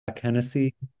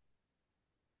Hennessy.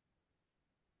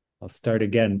 I'll start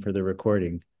again for the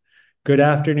recording. Good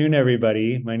afternoon,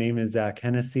 everybody. My name is Zach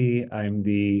Hennessy. I'm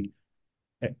the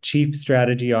Chief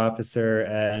Strategy Officer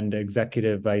and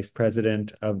Executive Vice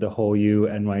President of the Whole U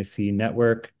NYC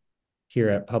Network here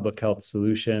at Public Health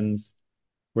Solutions.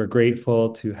 We're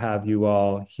grateful to have you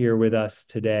all here with us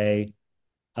today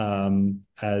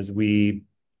as we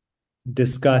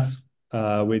discuss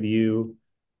with you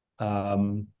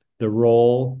the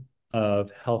role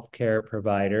of healthcare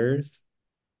providers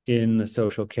in the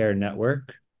social care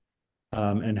network,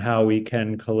 and how we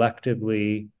can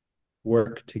collectively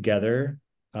work together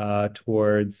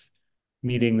towards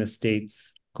meeting the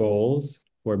state's goals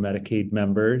for Medicaid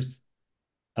members.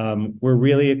 We're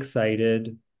really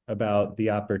excited about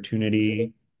the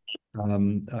opportunity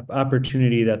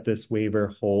that this waiver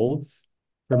holds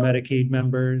for Medicaid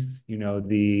members. You know,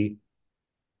 the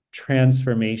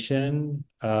transformation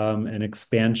and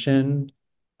expansion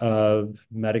of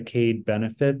Medicaid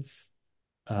benefits.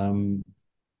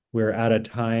 We're at a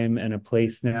time and a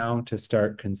place now to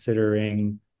start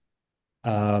considering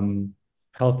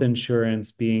health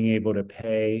insurance being able to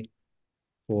pay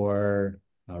for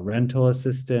rental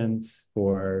assistance,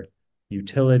 for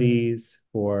utilities,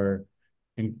 for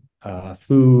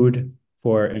food,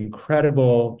 for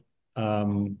incredible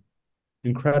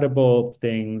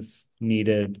things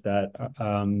needed that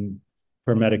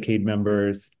for Medicaid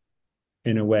members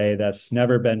in a way that's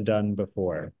never been done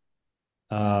before.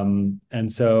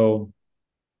 And so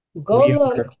we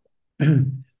are,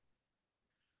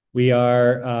 we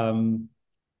are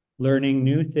learning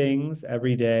new things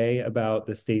every day about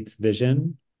the state's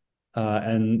vision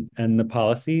and the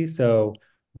policy. So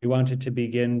we wanted to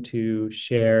begin to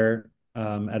share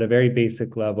at a very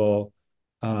basic level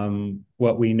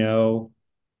what we know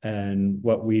and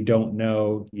what we don't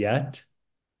know yet.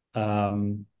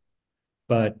 But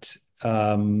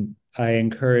I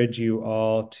encourage you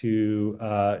all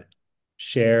to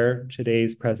share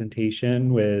today's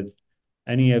presentation with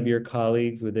any of your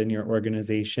colleagues within your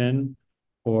organization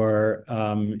or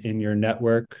in your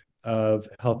network of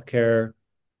healthcare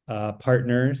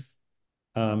partners,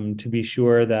 to be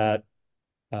sure that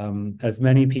as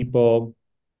many people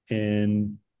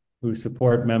who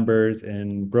support members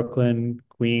in Brooklyn,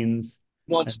 Queens,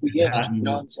 Once and we get it, you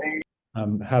know what Manhattan I'm saying?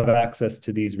 have access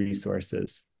to these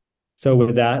resources. So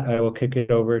with that, I will kick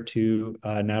it over to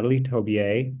Natalie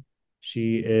Tobier.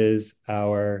 She is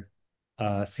our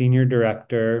Senior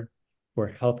Director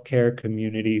for Healthcare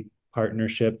Community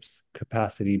Partnerships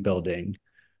Capacity Building.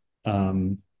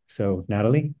 So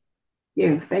Natalie?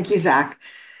 Thank you, Zach.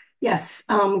 Yes,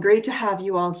 great to have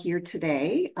you all here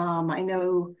today. I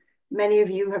know many of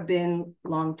you have been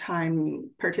longtime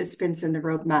participants in the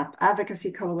Roadmap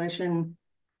Advocacy Coalition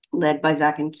led by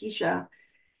Zach and Keisha,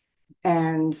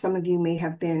 and some of you may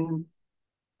have been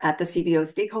at the CBO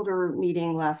stakeholder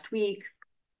meeting last week.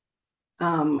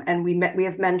 And we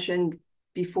have mentioned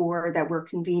before that we're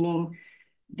convening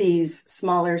these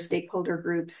smaller stakeholder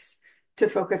groups to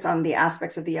focus on the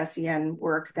aspects of the SEN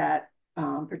work that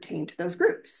pertain to those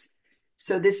groups.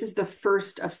 So this is the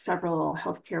first of several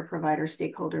healthcare provider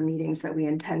stakeholder meetings that we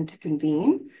intend to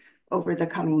convene over the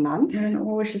coming months. And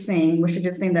what was she saying? Was she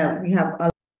just saying that we have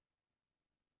a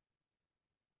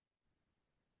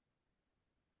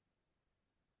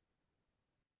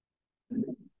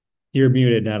You're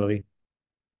muted, Natalie.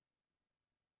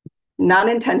 Not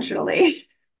intentionally.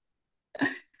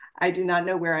 I do not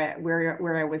know where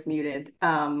I was muted.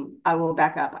 I will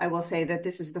back up. I will say that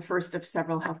this is the first of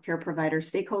several healthcare provider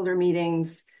stakeholder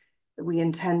meetings that we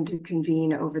intend to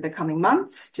convene over the coming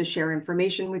months to share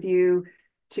information with you,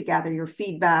 to gather your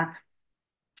feedback,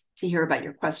 to hear about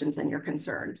your questions and your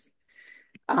concerns.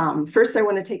 First, I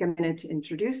want to take a minute to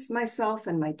introduce myself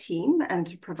and my team and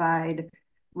to provide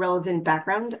relevant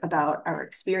background about our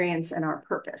experience and our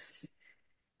purpose.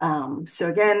 So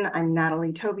again, I'm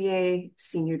Natalie Tobier,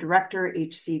 Senior Director,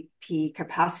 HCP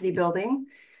Capacity Building.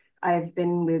 I've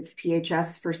been with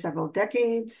PHS for several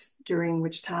decades, during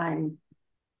which time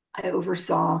I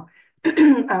oversaw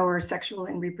our sexual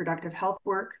and reproductive health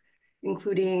work,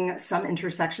 including some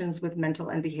intersections with mental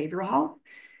and behavioral health.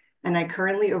 And I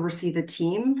currently oversee the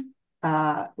team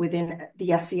within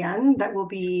the SEN that will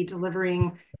be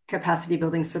delivering capacity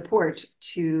building support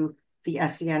to the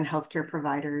SEN healthcare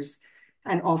providers.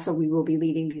 And also we will be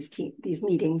leading these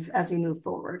meetings as we move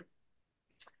forward.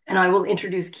 And I will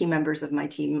introduce key members of my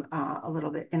team in a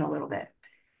little bit.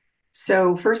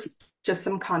 So first, just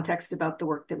some context about the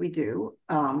work that we do.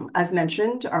 As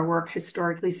mentioned, our work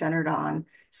historically centered on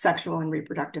sexual and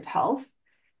reproductive health,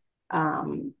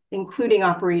 including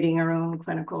operating our own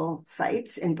clinical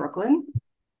sites in Brooklyn.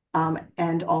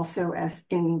 and also as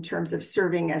in terms of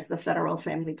serving as the Federal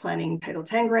Family Planning Title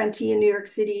X grantee in New York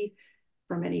City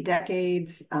for many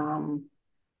decades.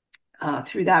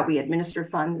 Through that, we administer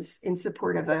funds in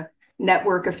support of a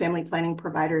network of family planning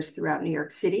providers throughout New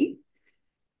York City.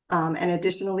 And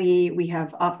additionally, we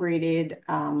have operated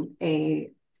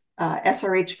a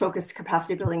SRH-focused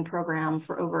capacity building program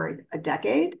for over a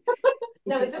decade.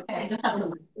 No, it's okay. I just have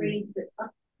to read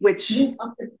which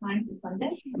up the time to fund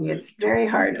it. It's very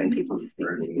hard when people speak,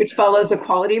 which follows a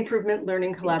quality improvement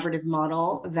learning collaborative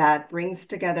model that brings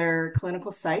together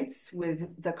clinical sites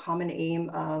with the common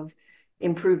aim of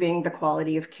improving the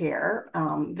quality of care,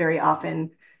 very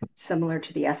often similar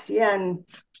to the SCN,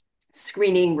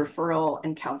 screening, referral,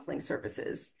 and counseling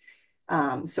services.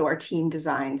 So our team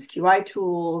designs QI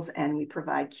tools, and we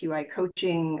provide QI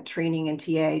coaching, training, and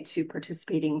TA to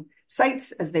participating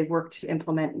sites as they work to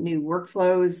implement new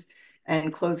workflows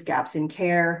and close gaps in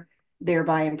care,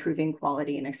 thereby improving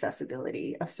quality and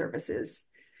accessibility of services.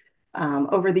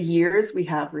 Over the years, we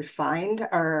have refined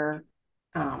our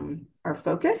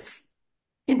focus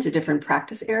into different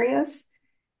practice areas.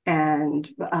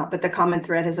 But the common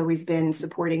thread has always been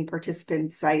supporting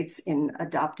participant sites in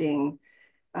adopting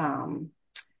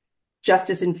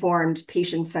justice-informed,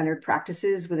 patient-centered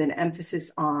practices with an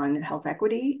emphasis on health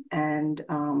equity. And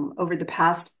over the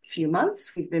past few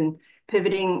months, we've been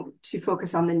pivoting to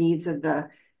focus on the needs of the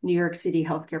New York City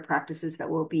healthcare practices that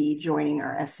will be joining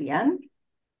our SCN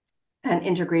and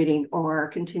integrating or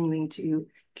continuing to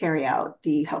carry out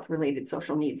the health-related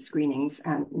social needs screenings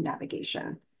and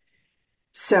navigation.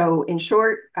 So in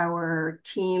short, our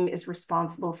team is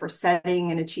responsible for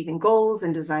setting and achieving goals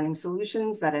and designing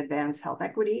solutions that advance health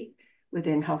equity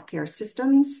within healthcare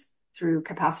systems through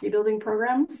capacity building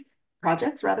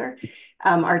projects rather.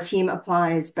 Our team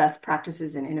applies best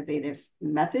practices and innovative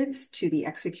methods to the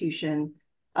execution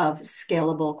of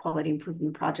scalable quality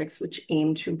improvement projects, which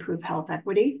aim to improve health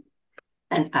equity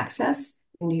and access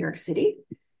in New York City.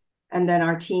 And then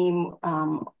our team,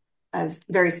 as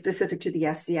very specific to the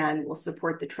SCN, will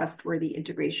support the trustworthy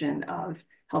integration of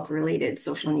health-related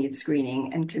social needs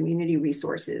screening and community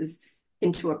resources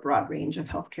into a broad range of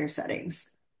healthcare settings.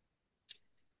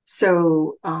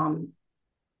 So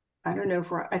I don't know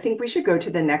I think we should go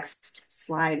to the next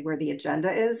slide where the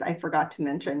agenda is. I forgot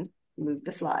to move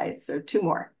the slide. So 2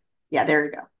 more. Yeah, there we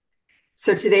go.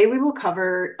 So today we will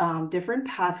cover different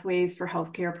pathways for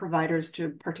healthcare providers to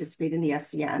participate in the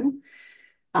SCN.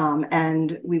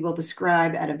 And we will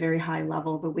describe at a very high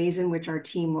level the ways in which our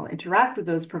team will interact with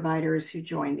those providers who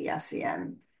join the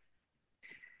SCN.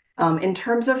 In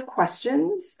terms of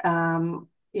questions, I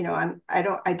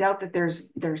doubt that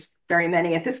there's very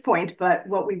many at this point, but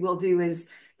what we will do is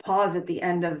pause at the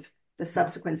end of the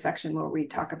subsequent section where we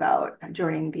talk about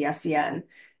joining the SCN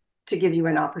to give you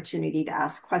an opportunity to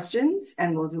ask questions,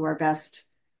 and we'll do our best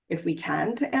if we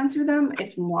can to answer them.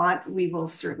 If not, we will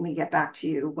certainly get back to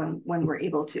you when we're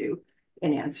able to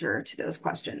in answer to those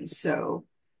questions. So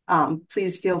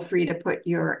please feel free to put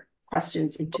your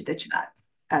questions into the chat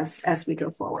as we go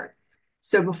forward.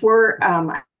 So before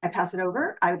I pass it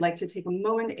over, I would like to take a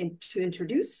moment to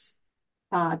introduce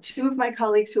 2 of my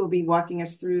colleagues who will be walking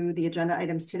us through the agenda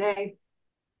items today.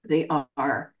 They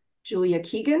are Julia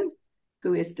Keegan,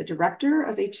 who is the Director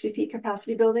of HCP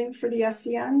Capacity Building for the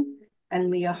SCN, and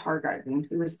Leah Hargarden,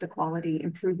 who is the Quality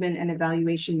Improvement and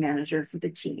Evaluation Manager for the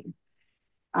team.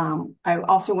 I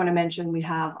also want to mention we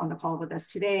have on the call with us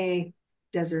today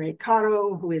Desiree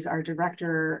Caro, who is our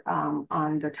Director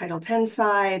on the Title X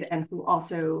side and who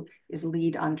also is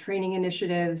lead on training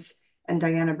initiatives, and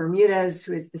Diana Bermudez,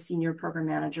 who is the Senior Program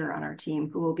Manager on our team,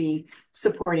 who will be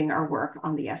supporting our work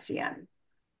on the SCN,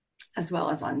 as well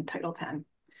as on Title X.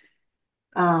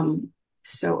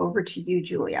 So over to you,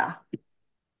 Julia.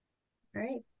 All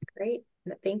right, great.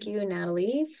 Thank you,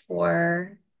 Natalie,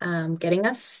 for getting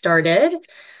us started.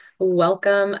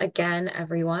 Welcome again,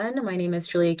 everyone. My name is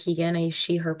Julia Keegan. I use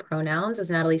she, her pronouns. As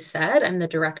Natalie said, I'm the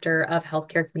Director of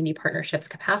Healthcare Community Partnerships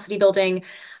Capacity Building.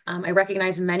 I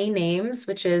recognize many names,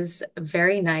 which is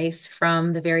very nice,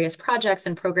 from the various projects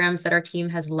and programs that our team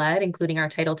has led, including our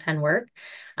Title X work.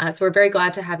 So we're very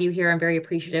glad to have you here. I'm very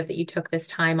appreciative that you took this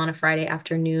time on a Friday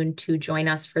afternoon to join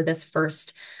us for this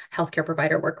first healthcare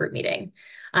provider workgroup meeting.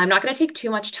 I'm not going to take too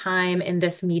much time in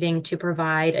this meeting to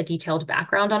provide a detailed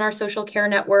background on our social care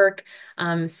network.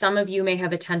 Some of you may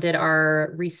have attended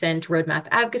our recent Roadmap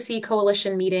Advocacy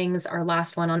Coalition meetings. Our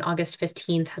last one on August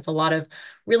 15th has a lot of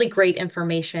really great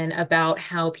information about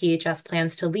how PHS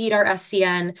plans to lead our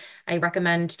SCN. I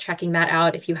recommend checking that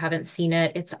out if you haven't seen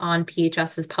it. It's on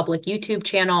PHS's public YouTube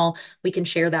channel. We can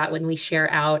share that when we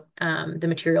share out the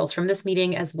materials from this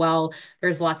meeting as well.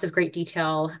 There's lots of great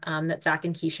detail that Zach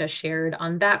and Keisha shared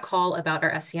on that call about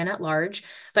our SCN at large.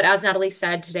 But as Natalie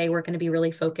said, today we're going to be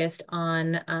really focused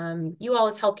on you all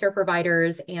as healthcare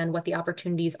providers and what the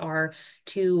opportunities are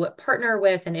to partner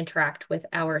with and interact with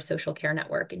our social care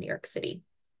network in New York City.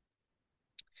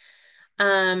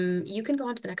 You can go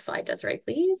on to the next slide, Desiree,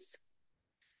 please.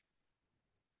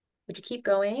 Would you keep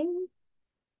going?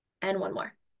 And one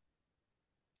more.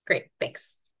 Great, thanks.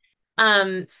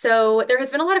 So there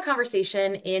has been a lot of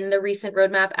conversation in the recent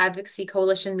Roadmap Advocacy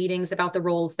Coalition meetings about the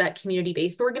roles that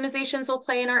community-based organizations will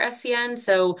play in our SCN.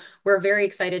 So we're very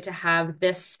excited to have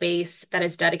this space that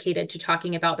is dedicated to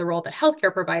talking about the role that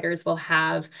healthcare providers will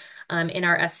have in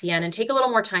our SCN and take a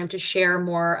little more time to share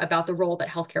more about the role that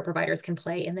healthcare providers can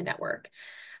play in the network.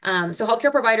 So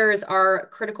healthcare providers are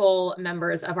critical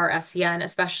members of our SCN,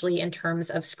 especially in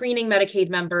terms of screening Medicaid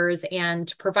members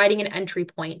and providing an entry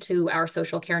point to our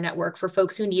social care network for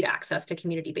folks who need access to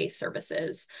community-based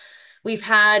services. We've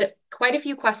had quite a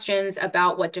few questions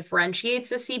about what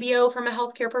differentiates a CBO from a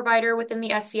healthcare provider within the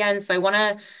SCN. So I want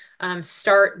to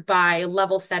start by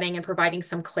level setting and providing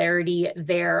some clarity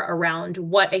there around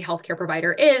what a healthcare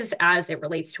provider is as it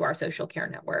relates to our social care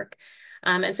network.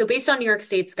 And so based on New York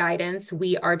State's guidance,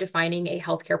 we are defining a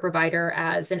healthcare provider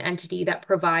as an entity that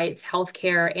provides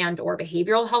healthcare and or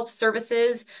behavioral health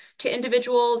services to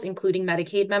individuals, including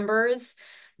Medicaid members.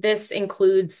 This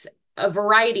includes a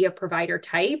variety of provider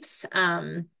types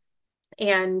and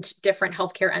different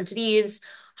healthcare entities,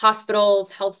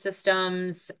 hospitals, health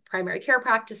systems, primary care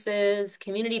practices,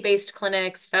 community-based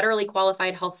clinics, federally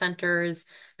qualified health centers,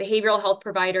 behavioral health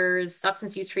providers,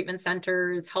 substance use treatment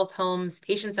centers, health homes,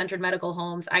 patient-centered medical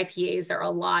homes, IPAs. There are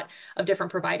a lot of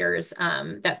different providers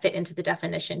that fit into the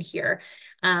definition here.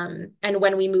 And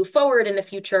when we move forward in the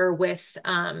future with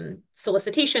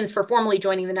solicitations for formally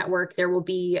joining the network, there will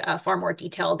be far more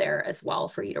detail there as well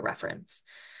for you to reference.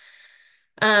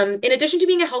 In addition to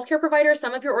being a healthcare provider,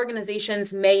 some of your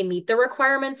organizations may meet the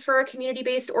requirements for a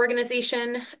community-based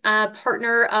organization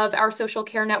partner of our social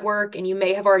care network, and you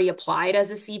may have already applied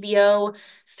as a CBO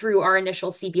through our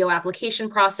initial CBO application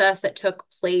process that took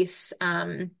place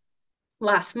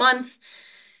last month.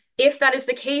 If that is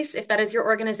the case, if that is your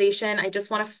organization, I just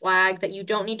want to flag that you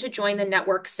don't need to join the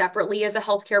network separately as a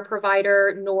healthcare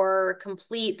provider, nor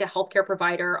complete the healthcare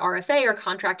provider RFA or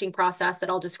contracting process that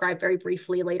I'll describe very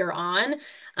briefly later on.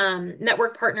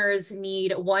 Network partners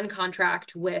need one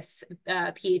contract with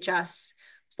PHS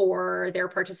for their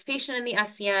participation in the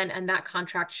SCN, and that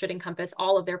contract should encompass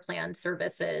all of their planned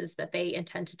services that they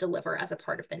intend to deliver as a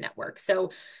part of the network.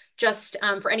 So just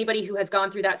for anybody who has gone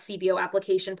through that CBO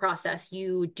application process,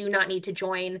 you do not need to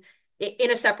join in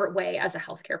a separate way as a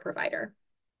healthcare provider.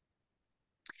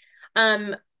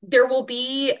 There will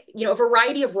be, a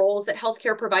variety of roles that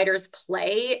healthcare providers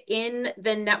play in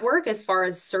the network as far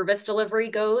as service delivery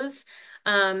goes.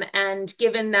 And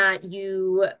given that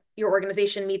your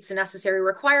organization meets the necessary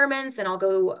requirements, and I'll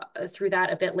go through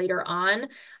that a bit later on,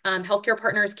 healthcare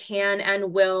partners can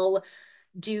and will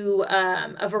do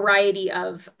a variety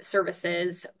of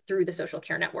services through the social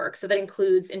care network. So that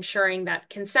includes ensuring that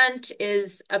consent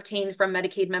is obtained from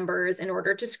Medicaid members in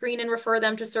order to screen and refer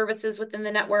them to services within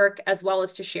the network, as well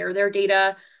as to share their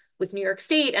data with New York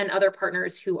State and other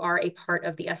partners who are a part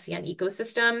of the SCN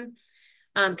ecosystem.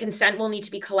 Consent will need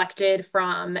to be collected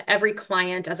from every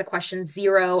client as a question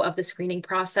 0 of the screening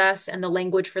process, and the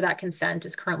language for that consent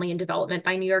is currently in development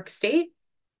by New York State.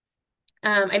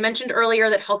 I mentioned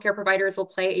earlier that healthcare providers will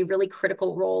play a really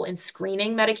critical role in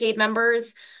screening Medicaid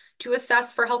members to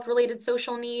assess for health-related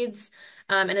social needs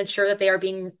and ensure that they are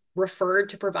being referred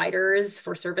to providers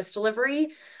for service delivery.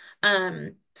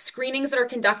 Screenings that are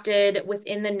conducted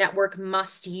within the network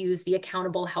must use the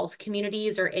Accountable Health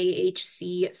Communities or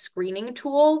AHC screening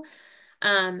tool.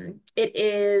 It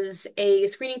is a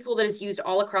screening tool that is used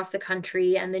all across the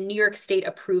country, and the New York State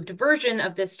approved version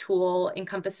of this tool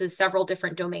encompasses several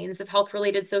different domains of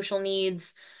health-related social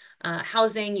needs,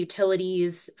 housing,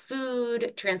 utilities,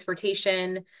 food,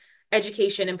 transportation,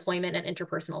 education, employment, and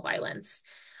interpersonal violence.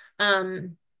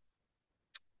 Healthcare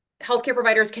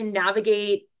providers can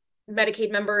navigate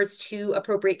Medicaid members to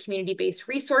appropriate community-based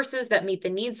resources that meet the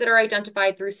needs that are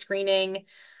identified through screening.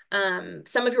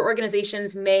 Some of your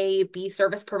organizations may be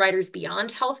service providers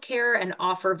beyond healthcare and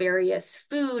offer various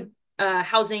food,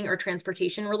 housing, or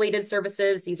transportation-related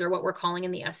services. These are what we're calling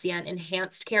in the SCN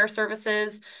enhanced care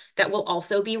services that will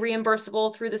also be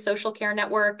reimbursable through the social care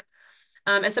network.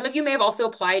 And some of you may have also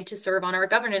applied to serve on our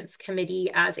governance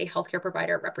committee as a healthcare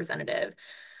provider representative.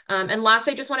 And last,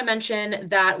 I just want to mention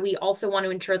that we also want to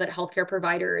ensure that healthcare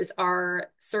providers are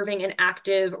serving an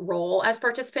active role as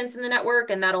participants in the network,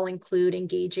 and that'll include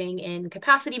engaging in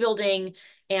capacity building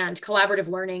and collaborative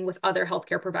learning with other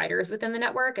healthcare providers within the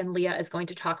network. And Leah is going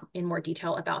to talk in more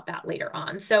detail about that later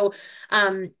on. So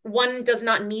one does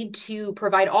not need to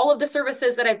provide all of the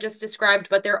services that I've just described,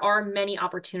 but there are many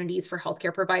opportunities for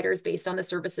healthcare providers based on the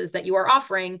services that you are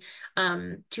offering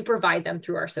to provide them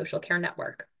through our social care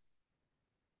network.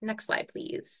 Next slide,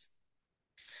 please.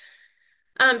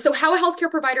 So how a healthcare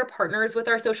provider partners with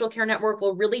our social care network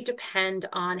will really depend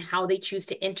on how they choose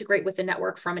to integrate with the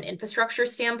network from an infrastructure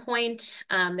standpoint.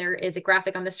 There is a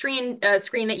graphic on the screen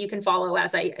that you can follow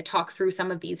as I talk through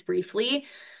some of these briefly.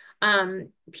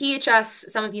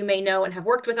 PHS, some of you may know and have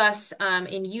worked with us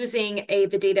in using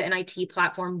the data and IT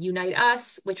platform Unite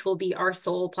Us, which will be our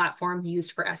sole platform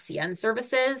used for SCN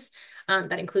services.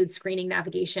 That includes screening,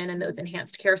 navigation, and those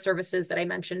enhanced care services that I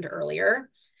mentioned earlier.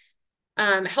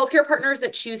 Healthcare partners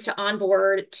that choose to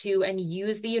onboard to and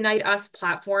use the Unite Us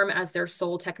platform as their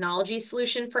sole technology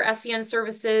solution for SCN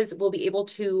services will be able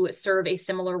to serve a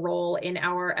similar role in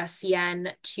our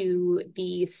SCN to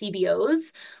the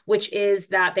CBOs, which is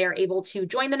that they are able to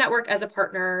join the network as a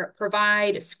partner,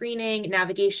 provide screening,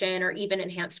 navigation, or even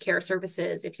enhanced care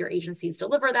services if your agencies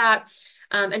deliver that,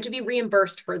 and to be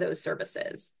reimbursed for those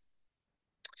services.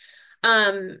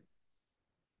 Healthcare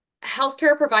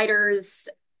providers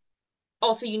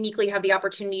also uniquely have the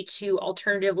opportunity to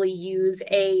alternatively use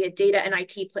a data and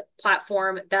IT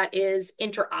platform that is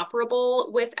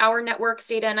interoperable with our network's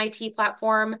data and IT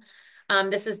platform.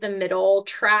 This is the middle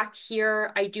track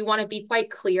here. I do want to be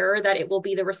quite clear that it will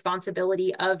be the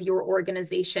responsibility of your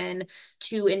organization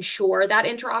to ensure that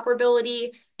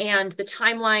interoperability, and the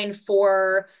timeline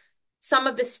for some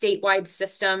of the statewide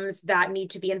systems that need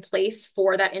to be in place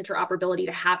for that interoperability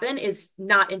to happen is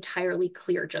not entirely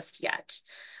clear just yet.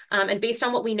 And based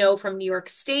on what we know from New York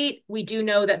State, we do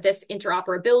know that this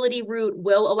interoperability route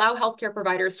will allow healthcare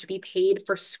providers to be paid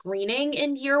for screening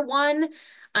in year one.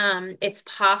 It's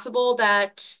possible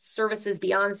that services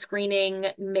beyond screening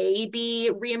may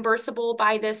be reimbursable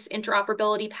by this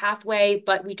interoperability pathway,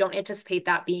 but we don't anticipate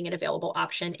that being an available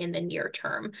option in the near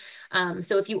term.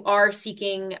 So if you are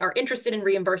seeking or interested in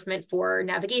reimbursement for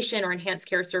navigation or enhanced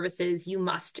care services, you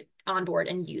must onboard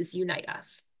and use Unite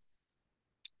Us.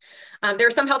 There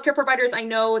are some healthcare providers I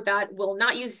know that will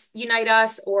not use Unite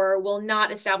Us or will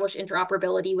not establish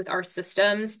interoperability with our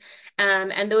systems.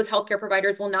 And those healthcare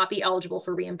providers will not be eligible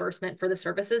for reimbursement for the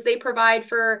services they provide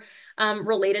for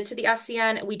related to the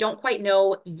SCN. We don't quite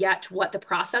know yet what the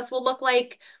process will look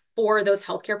like for those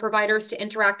healthcare providers to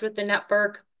interact with the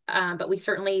network, but we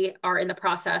certainly are in the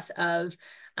process of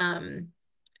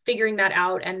figuring that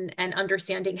out and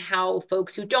understanding how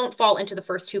folks who don't fall into the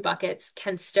first two buckets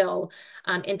can still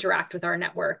interact with our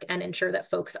network and ensure that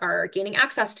folks are gaining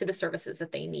access to the services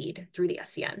that they need through the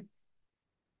SCN.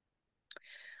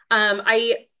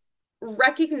 I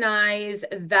recognize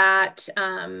that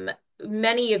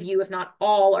many of you, if not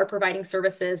all, are providing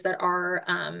services that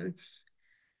are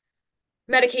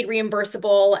Medicaid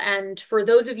reimbursable. And for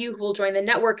those of you who will join the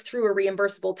network through a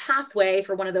reimbursable pathway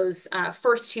for one of those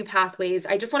first two pathways,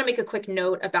 I just want to make a quick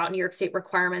note about New York State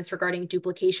requirements regarding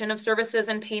duplication of services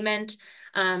and payment.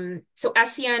 So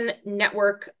SCN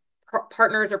network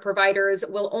partners or providers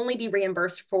will only be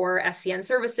reimbursed for SCN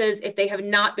services if they have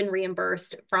not been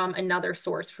reimbursed from another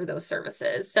source for those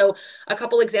services. So a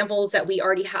couple examples that we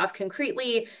already have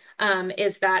concretely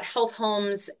is that health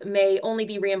homes may only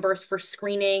be reimbursed for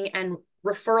screening and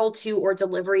referral to or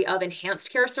delivery of enhanced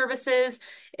care services.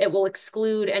 It will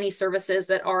exclude any services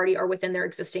that already are within their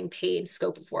existing paid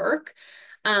scope of work.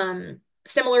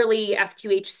 Similarly,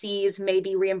 FQHCs may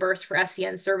be reimbursed for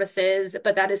SCN services,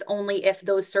 but that is only if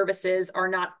those services are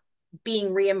not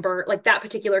being reimbursed, like that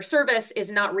particular service is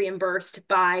not reimbursed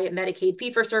by Medicaid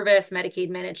fee-for-service, Medicaid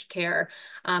managed care,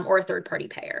 or a third-party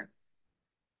payer.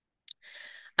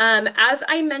 As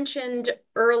I mentioned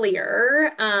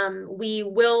earlier, we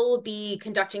will be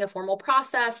conducting a formal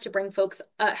process to bring folks,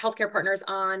 healthcare partners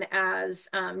on as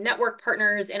network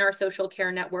partners in our social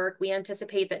care network. We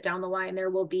anticipate that down the line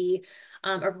there will be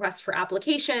a request for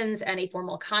applications and a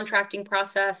formal contracting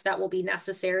process that will be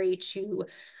necessary to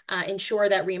ensure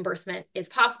that reimbursement is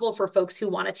possible for folks who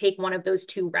want to take one of those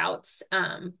two routes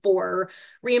for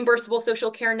reimbursable social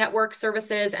care network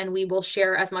services. And we will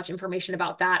share as much information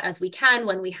about that as we can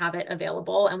when we have it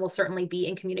available. And we'll certainly be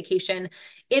in communication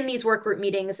in these work group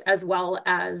meetings as well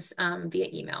as via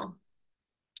email.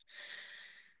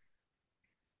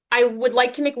 I would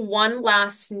like to make one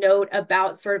last note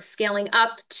about sort of scaling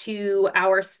up to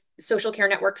our social care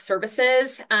network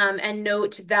services, and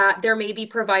note that there may be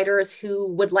providers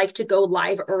who would like to go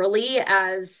live early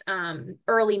as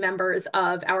early members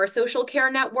of our social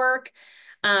care network.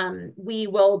 We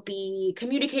will be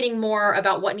communicating more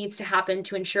about what needs to happen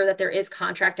to ensure that there is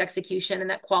contract execution and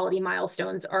that quality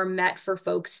milestones are met for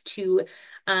folks to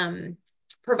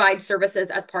provide services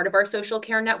as part of our social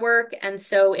care network. And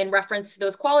so in reference to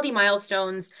those quality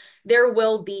milestones, there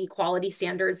will be quality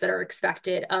standards that are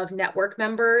expected of network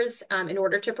members in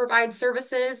order to provide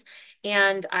services.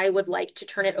 And I would like to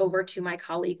turn it over to my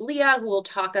colleague Leah, who will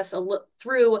talk us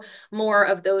through more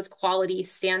of those quality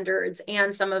standards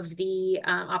and some of the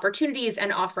opportunities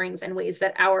and offerings and ways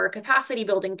that our capacity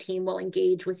building team will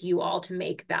engage with you all to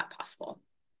make that possible.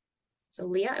 So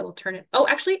Leah, I will turn it. Oh,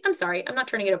 actually, I'm sorry. I'm not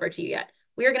turning it over to you yet.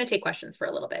 We are going to take questions for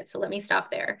a little bit. So let me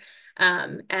stop there.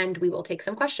 And we will take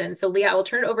some questions. So Leah, I will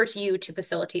turn it over to you to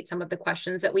facilitate some of the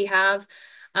questions that we have.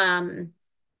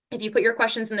 If you put your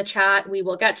questions in the chat, we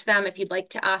will get to them. If you'd like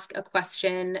to ask a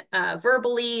question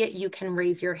verbally, you can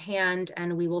raise your hand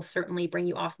and we will certainly bring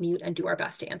you off mute and do our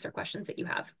best to answer questions that you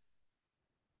have.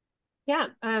 Yeah,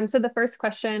 so the first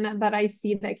question that I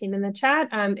see that came in the chat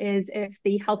is if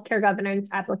the healthcare governance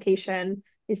application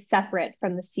is separate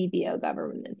from the CBO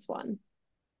governance one.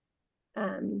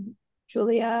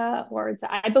 Julia, or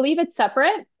I believe it's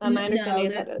separate. My understanding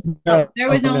is that it is. No, There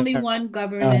was only one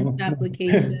governance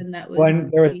application that was.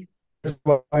 there was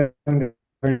one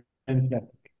governance.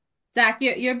 Zach,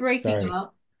 you're breaking Sorry.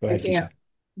 up. Go ahead, Keisha.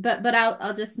 But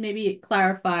I'll just maybe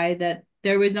clarify that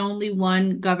there was only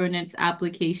one governance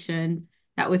application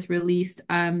that was released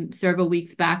several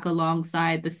weeks back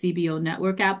alongside the CBO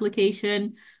network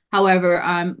application.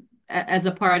 However, as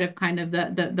a part of kind of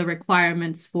the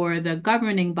requirements for the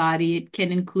governing body, it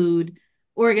can include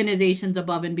organizations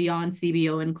above and beyond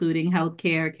CBO, including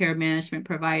healthcare, care management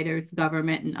providers,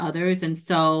 government, and others. And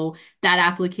so that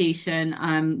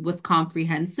application was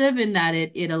comprehensive in that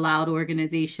it allowed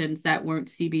organizations that weren't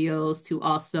CBOs to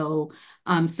also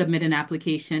submit an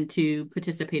application to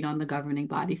participate on the governing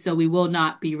body. So we will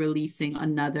not be releasing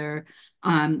another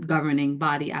governing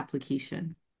body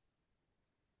application.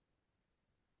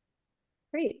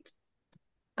 Great.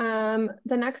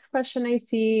 The next question I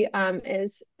see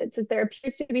is, it says there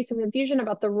appears to be some confusion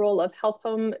about the role of health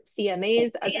home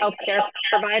CMAs as healthcare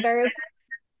providers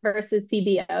versus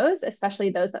CBOs, especially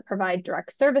those that provide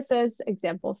direct services,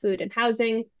 example, food and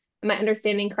housing. Am I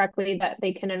understanding correctly that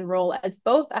they can enroll as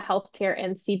both a healthcare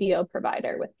and CBO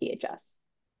provider with PHS?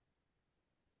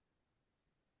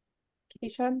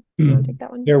 Keisha, do you want to take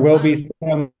that one? There will be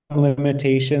some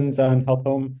limitations on health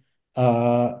home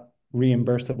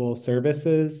reimbursable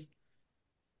services.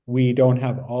 We don't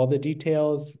have all the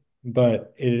details,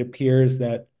 but it appears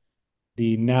that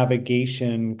the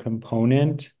navigation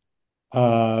component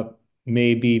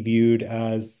may be viewed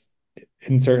as,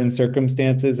 in certain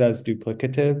circumstances, as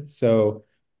duplicative. So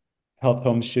health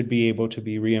homes should be able to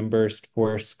be reimbursed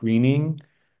for screening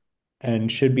and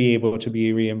should be able to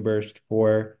be reimbursed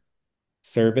for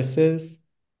services,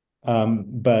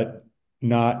 but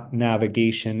not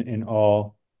navigation in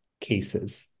all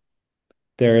cases.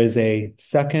 There is a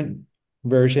second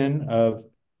version of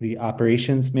the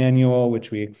operations manual, which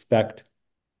we expect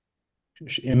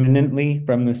imminently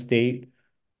from the state,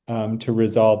 to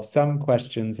resolve some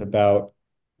questions about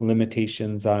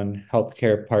limitations on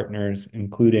healthcare partners,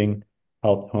 including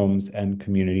health homes and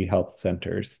community health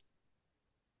centers.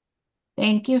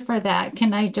 Thank you for that.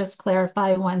 Can I just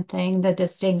clarify one thing, the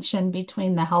distinction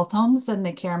between the health homes and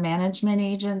the care management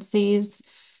agencies?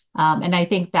 And I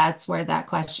think that's where that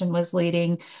question was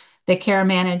leading. The care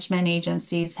management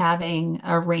agencies having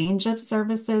a range of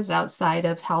services outside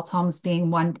of health homes being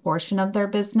one portion of their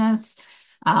business,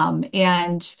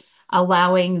 and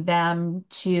allowing them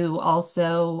to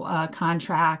also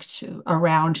contract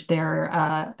around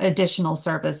their additional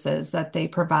services that they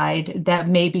provide that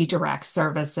may be direct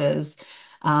services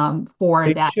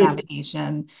for that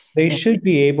navigation. They should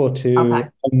be able to, okay.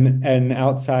 and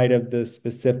outside of the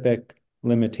specific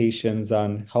limitations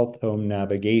on health home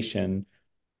navigation,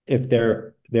 if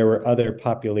there were other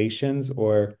populations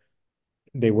or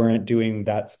they weren't doing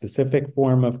that specific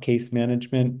form of case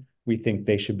management, we think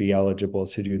they should be eligible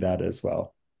to do that as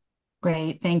well.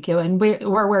 Great, thank you. And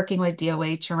we're working with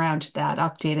DOH around that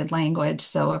updated language,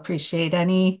 so appreciate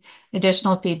any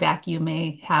additional feedback you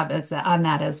may have on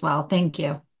that as well. Thank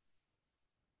you.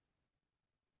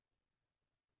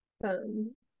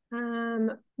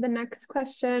 The next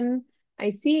question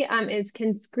I see is,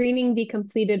 can screening be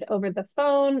completed over the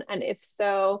phone? And if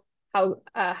so,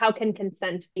 how can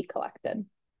consent be collected?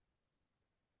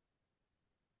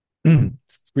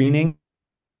 Screening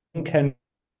can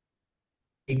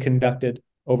be conducted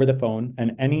over the phone,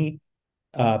 and any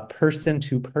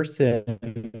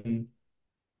person-to-person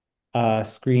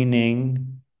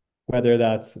screening, whether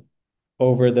that's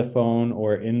over the phone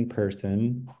or in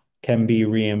person, can be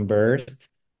reimbursed.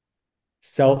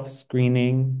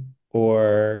 Self-screening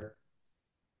or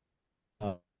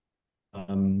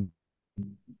um,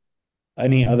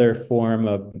 any other form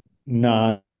of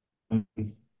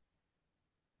non-human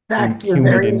Zach,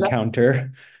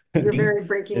 encounter you're very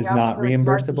breaking is up, not so it's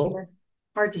reimbursable.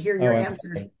 hard to hear Oh, your I'm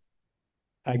answer.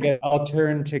 sorry. I'll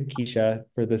turn to Keisha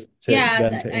for this Yeah, to I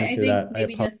answer think that. I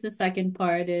maybe apologize. just the second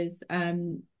part is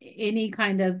any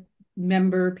kind of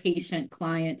member, patient,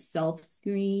 client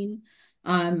self-screen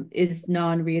is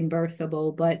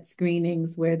non-reimbursable, but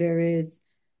screenings where there is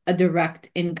a direct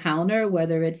encounter,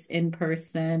 whether it's in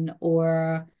person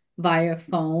or via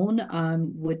phone,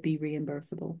 would be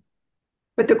reimbursable.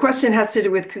 But the question has to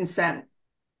do with consent.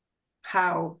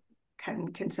 How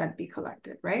can consent be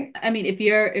collected, right? I mean, if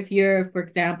you're, for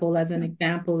example, as an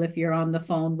example, if you're on the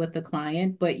phone with the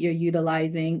client, but you're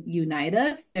utilizing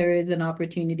Unitas, there is an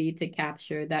opportunity to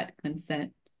capture that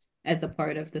consent as a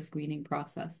part of the screening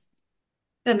process.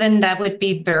 So then that would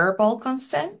be verbal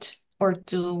consent, or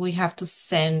do we have to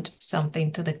send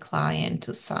something to the client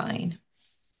to sign?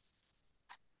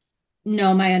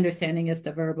 No, my understanding is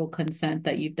the verbal consent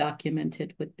that you've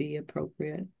documented would be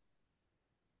appropriate.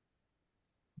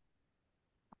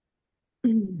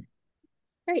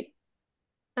 Great.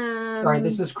 Sorry,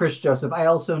 this is Chris Joseph. I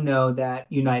also know that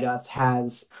Unite Us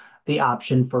has the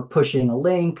option for pushing a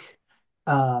link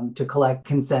to collect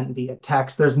consent via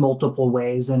text. There's multiple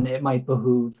ways, and it might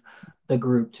behoove the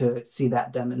group to see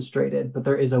that demonstrated. But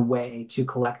there is a way to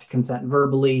collect consent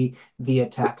verbally, via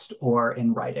text, or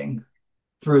in writing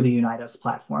through the Unite Us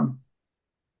platform.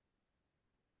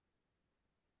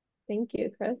 Thank you,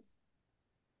 Chris.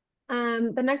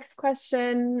 The next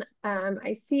question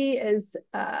I see is,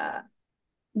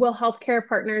 will healthcare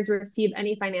partners receive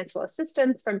any financial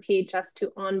assistance from PHS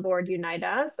to onboard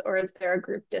Unitas, or is there a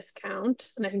group discount?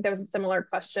 And I think there was a similar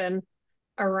question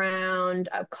around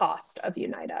a cost of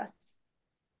Unitas.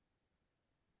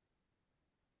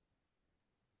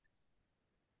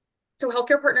 So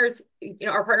healthcare partners,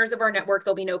 are partners of our network.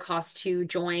 There'll be no cost to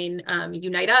join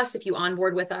Unite Us. If you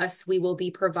onboard with us, we will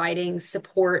be providing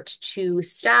support to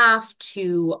staff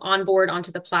to onboard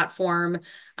onto the platform,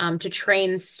 to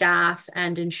train staff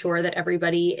and ensure that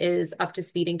everybody is up to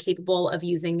speed and capable of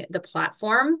using the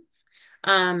platform.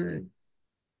 Yeah,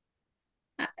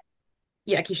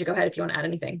 Keisha, go ahead if you want to add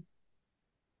anything.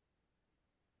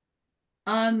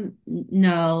 No,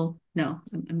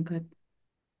 I'm good.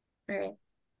 All right.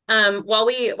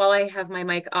 While I have my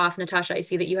mic off, Natasha, I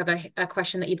see that you have a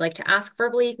question that you'd like to ask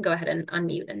verbally. You can go ahead and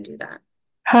unmute and do that.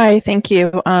 Hi, thank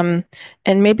you. And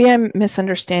maybe I'm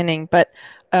misunderstanding, but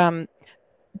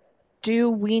do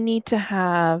we need to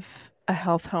have a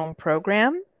health home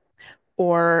program,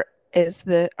 or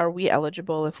are we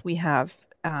eligible if we have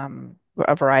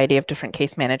a variety of different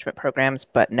case management programs,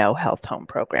 but no health home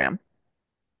program?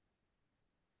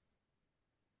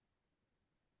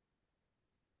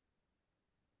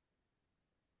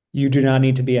 You do not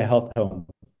need to be a health home.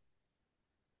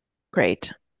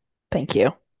 Great. Thank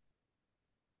you.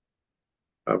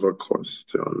 I have a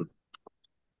question.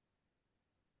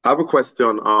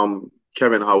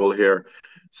 Kevin Howell here.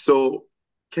 So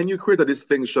can you create a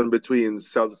distinction between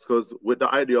because with the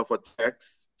idea of a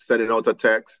text, sending out a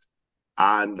text,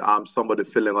 and somebody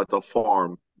filling out a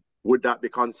form, would that be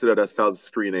considered a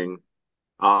self-screening?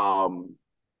 Yes,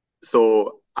 it's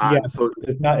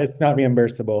not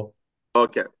reimbursable.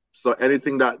 Okay. So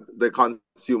anything that the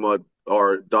consumer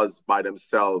or does by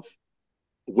themselves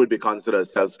would be considered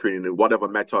self-screening, whatever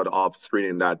method of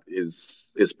screening that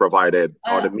is provided,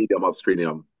 or the medium of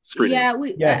screening. Yeah,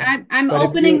 Yes, I'm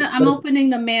opening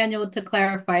the manual to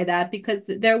clarify that, because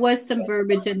there was some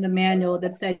verbiage in the manual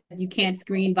that said you can't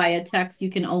screen via text. You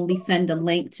can only send a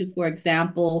link to, for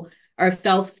example, our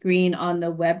self-screen on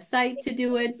the website to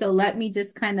do it. So let me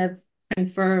just kind of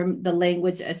confirm the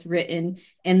language as written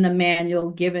in the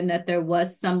manual, given that there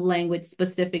was some language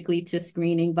specifically to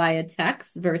screening via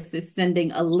text versus sending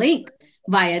a link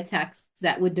via text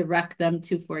that would direct them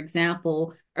to, for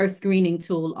example, our screening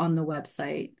tool on the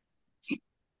website.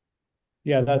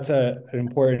 Yeah, that's an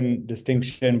important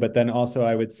distinction. But then also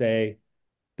I would say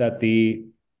that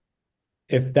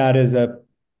if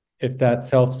that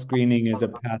self-screening is a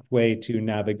pathway to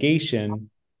navigation,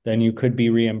 then you could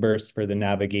be reimbursed for the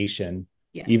navigation,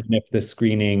 even if the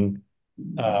screening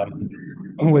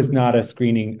was not a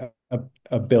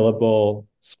billable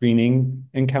screening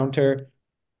encounter.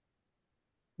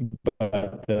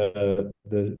 but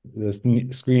the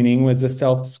screening was a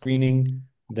self-screening,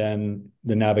 then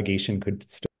the navigation could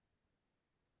still.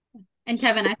 And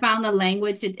Kevin, I found the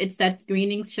language, it said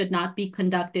screenings should not be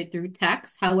conducted through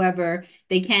text. However,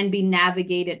 they can be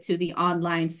navigated to the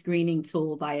online screening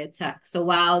tool via text. So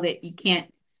while that you can't,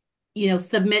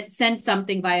 send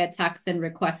something via text and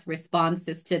request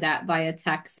responses to that via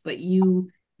text, but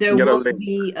there Get a will link.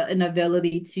 be an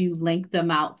ability to link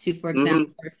them out to, for Hmm.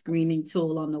 example, a screening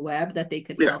tool on the web that they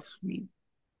could Yes. self-screen.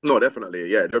 No, definitely.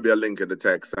 Yeah, there'll be a link in the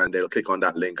text, and they'll click on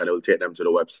that link, and it will take them to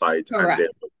the website, and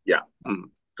Correct. yeah,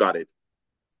 got it.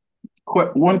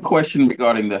 One question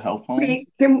regarding the health homes. Wait,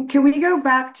 can we go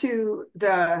back to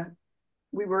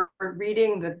we were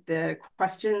reading the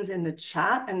questions in the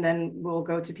chat, and then we'll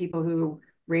go to people who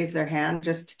raise their hand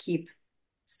just to keep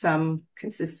some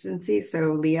consistency.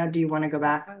 So Leah, do you want to go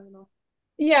back?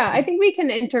 Yeah, I think we can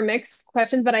intermix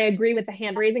questions, but I agree with the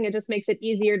hand raising. It just makes it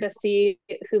easier to see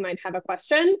who might have a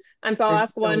question. So I'll There's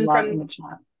ask still a one lot from in the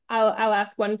chat. I'll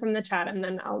ask one from the chat, and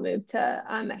then I'll move to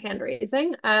hand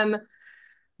raising.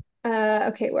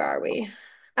 Okay, where are we?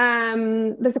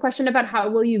 There's a question about how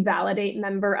will you validate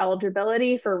member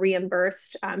eligibility for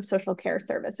reimbursed social care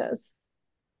services?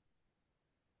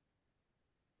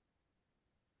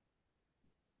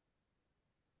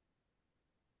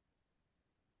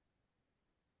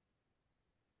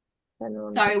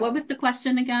 Sorry, what was the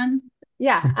question again?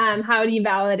 Yeah, how do you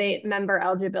validate member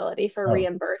eligibility for Oh.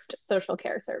 reimbursed social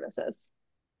care services?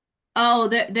 Oh,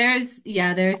 there's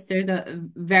a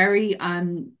very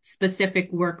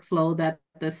specific workflow that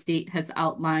the state has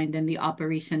outlined in the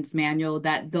operations manual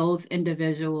that those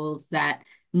individuals that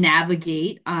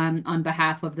navigate on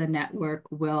behalf of the network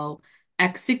will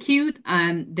execute.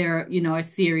 There, a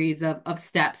series of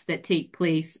steps that take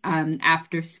place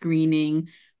after screening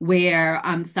where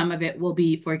some of it will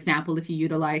be, for example, if you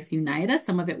utilize Unitas,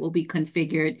 some of it will be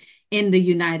configured in the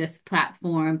Unitas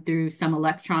platform through some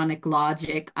electronic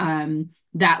logic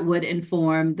that would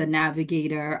inform the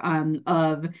navigator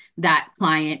of that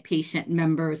client patient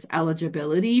member's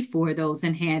eligibility for those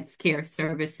enhanced care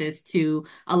services to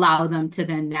allow them to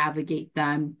then navigate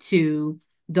them to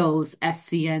those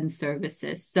SCN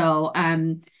services. So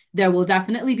there will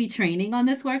definitely be training on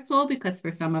this workflow because for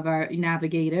some of our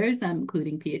navigators,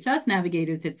 including PHS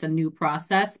navigators, it's a new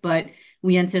process, but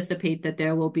we anticipate that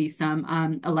there will be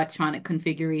some electronic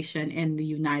configuration in the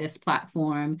Unitas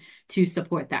platform to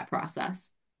support that process.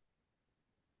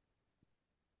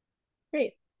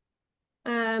 Great.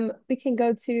 We can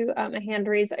go to a hand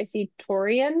raise. I see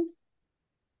Torian.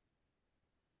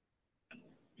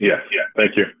 Yeah,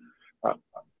 thank you.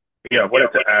 I wanted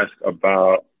to ask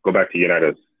about, go back to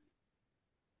Unitas.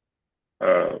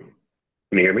 Can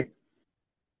you hear me?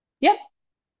 Yep.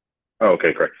 Oh,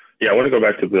 okay, great. Yeah, I want to go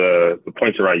back to the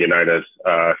points around Unitas.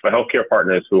 For healthcare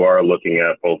partners who are looking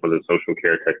at both of the social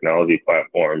care technology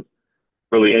platforms,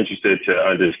 really interested to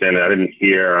understand that. I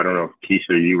don't know if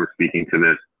Keisha, you were speaking to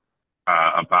this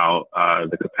about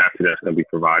the capacity that's going to be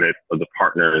provided for the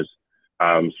partners,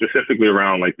 specifically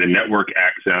around like the network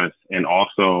access and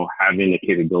also having the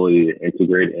capability to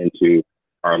integrate into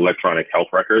our electronic health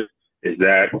records. Is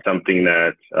that something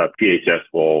that PHS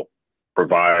will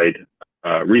provide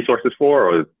resources for,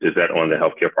 or is that on the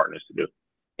healthcare partners to do?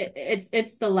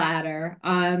 It's the latter.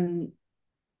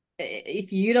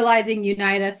 If you're utilizing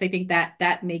Unitas, I think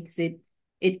that makes it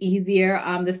easier.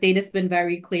 The state has been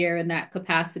very clear in that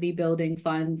capacity building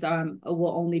funds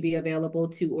will only be available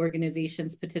to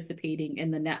organizations participating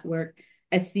in the network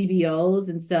as CBOs,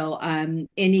 and so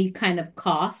any kind of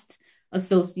cost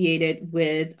associated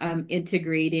with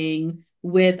integrating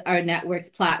with our networks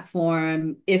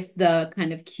platform, if the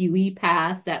kind of QE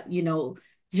path that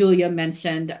Julia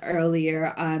mentioned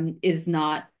earlier is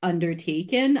not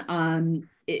undertaken,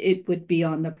 it would be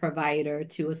on the provider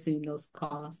to assume those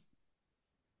costs.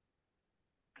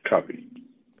 Copy.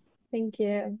 Thank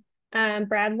you.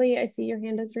 Bradley, I see your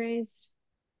hand is raised.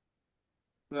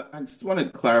 I just want to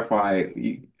clarify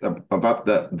about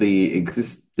the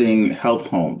existing health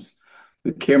homes.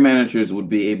 The care managers would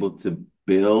be able to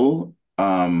bill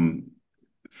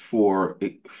for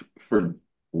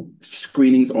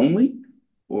screenings only,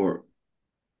 or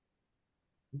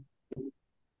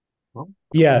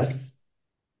Yes,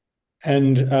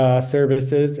 and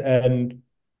services, and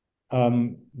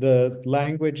the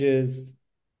languages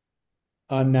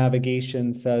on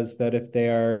navigation says that if they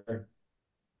are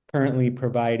currently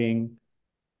providing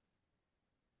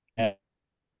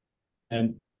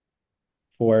and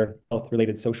for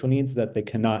health-related social needs, that they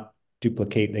cannot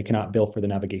duplicate, they cannot bill for the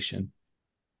navigation.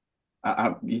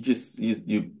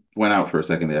 you went out for a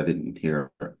second there. I didn't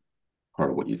hear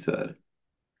part of what you said.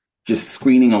 Just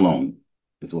screening alone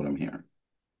is what I'm hearing.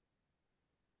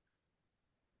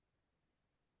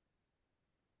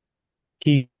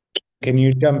 Keith, can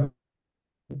you jump?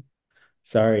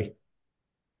 Sorry.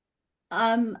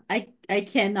 I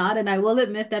cannot, and I will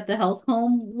admit that the health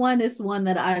home one is one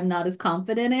that I'm not as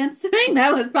confident answering.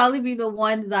 That would probably be the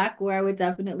one, Zach, where I would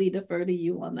definitely defer to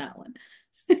you on that one.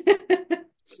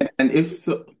 And if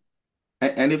so,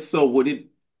 and if so, would I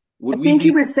we think he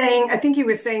be was saying, I think he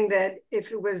was saying that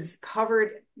if it was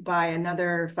covered by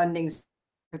another funding,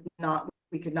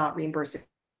 we could not reimburse it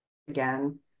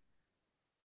again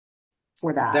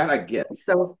for that that. I get,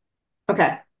 So,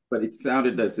 okay. but it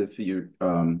sounded as if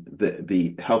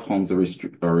the health homes are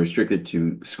restricted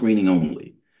to screening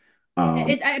only.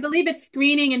 I believe it's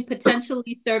screening and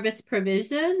potentially service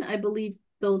provision. I believe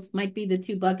those might be the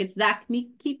two buckets. Zach,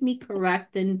 keep me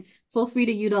correct and feel free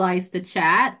to utilize the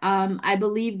chat. I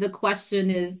believe the question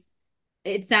is,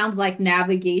 it sounds like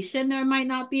navigation, there might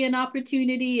not be an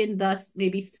opportunity, and thus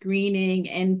maybe screening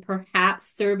and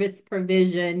perhaps service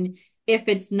provision if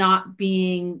it's not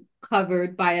being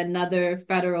covered by another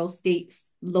federal, state,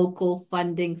 local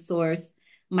funding source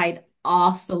might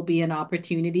also be an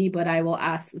opportunity, but I will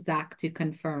ask Zach to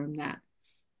confirm that.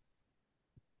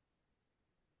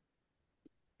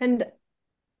 And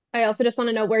I also just want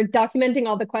to know we're documenting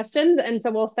all the questions, and so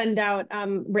we'll send out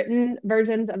written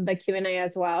versions of the Q&A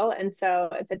as well. And so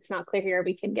if it's not clear here,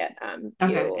 we can get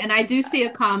Okay. you. And I do see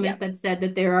a comment Yeah. that said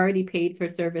that they're already paid for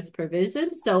service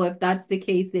provision. So if that's the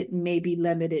case, it may be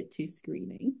limited to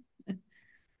screening.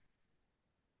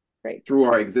 Great. Through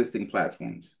our existing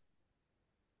platforms.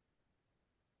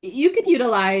 You could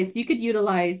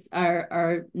utilize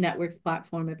our networks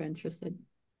platform if interested.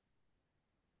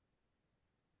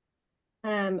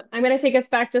 I'm going to take us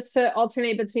back just to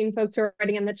alternate between folks who are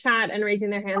writing in the chat and raising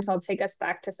their hands. I'll take us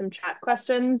back to some chat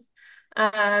questions.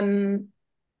 Um,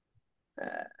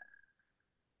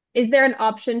 is there an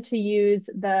option to use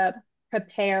the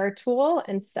prepare tool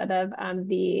instead of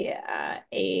the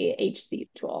AHC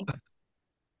tool?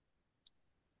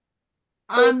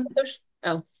 Oh,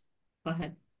 Go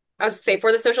ahead. I was to say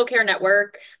for the social care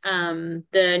network, the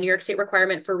New York State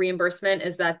requirement for reimbursement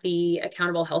is that the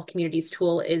accountable health communities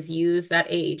tool is used, that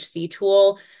AHC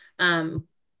tool.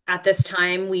 At this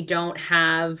time, we don't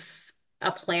have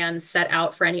a plan set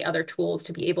out for any other tools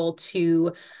to be able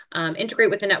to integrate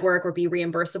with the network or be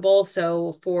reimbursable.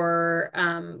 So for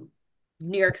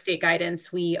New York State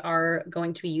guidance, we are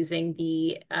going to be using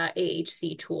the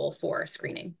AHC tool for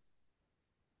screening.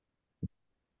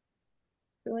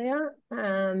 Julia,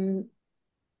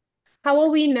 how will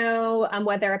we know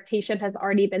whether a patient has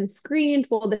already been screened?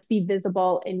 Will this be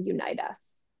visible in Unite Us?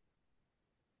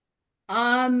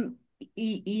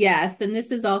 Yes, and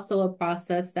this is also a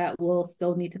process that we'll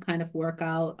still need to kind of work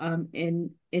out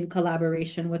in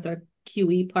collaboration with our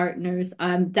QE partners.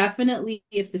 Definitely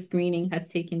if the screening has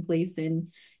taken place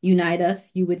in Unite Us,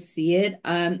 you would see it.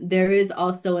 There is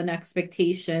also an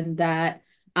expectation that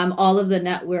all of the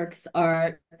networks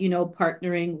are,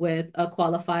 partnering with a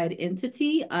qualified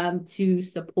entity to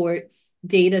support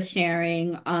data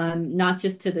sharing, not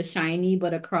just to the Shiny,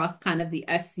 but across kind of the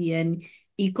SCN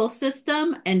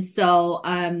ecosystem. And so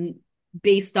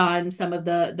based on some of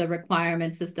the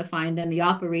requirements as defined in the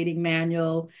operating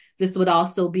manual, this would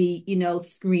also be,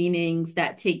 screenings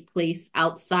that take place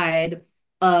outside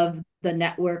of the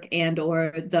network and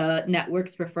or the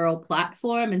network's referral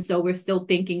platform. And so we're still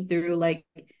thinking through like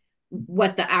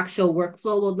what the actual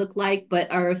workflow will look like,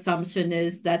 but our assumption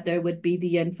is that there would be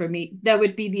the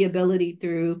ability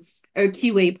through our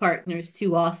QA partners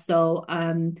to also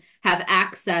have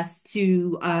access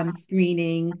to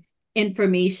screening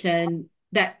information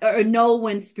that or know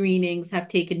when screenings have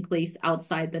taken place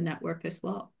outside the network as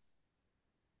well.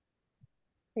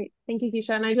 Great. Thank you, Keisha.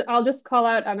 And I'll just call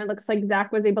out, it looks like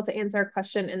Zach was able to answer a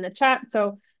question in the chat.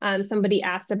 So somebody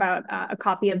asked about a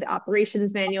copy of the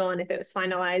operations manual and if it was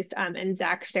finalized. And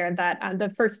Zach shared that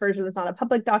the first version is not a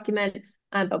public document,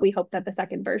 but we hope that the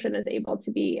second version is able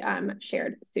to be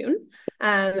shared soon.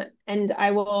 And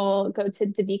I will go to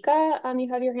Devika.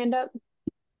 You have your hand up.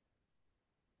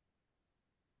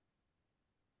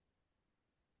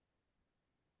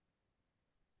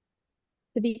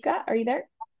 Devika, are you there?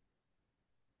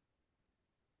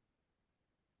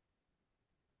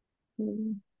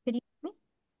 Can you hear me?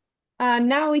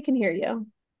 Now we can hear you.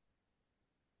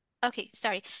 Okay,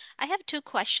 sorry. I have two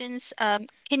questions.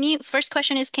 First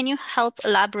question is, can you help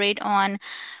elaborate on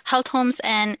health homes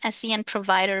and SCN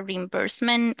provider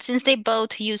reimbursement? Since they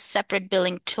both use separate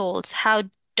billing tools, how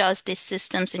does these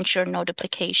systems ensure no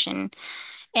duplication?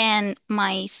 And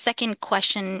my second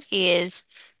question is,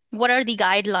 what are the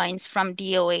guidelines from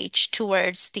DOH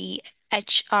towards the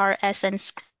HRSN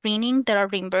screening that are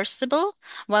reimbursable,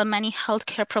 while many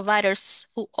healthcare providers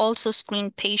who also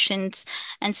screen patients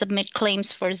and submit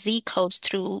claims for Z codes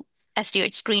through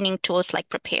SDOH screening tools like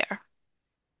Prepare?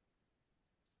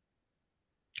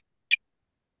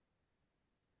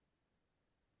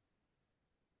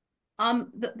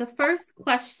 The first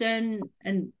question,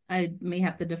 and I may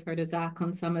have to defer to Zach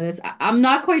on some of this. I'm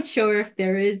not quite sure if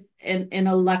there is an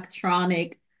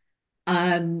electronic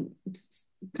um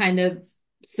kind of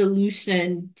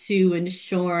solution to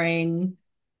ensuring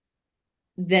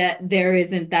that there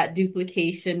isn't that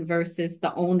duplication versus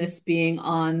the onus being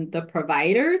on the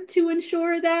provider to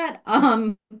ensure that.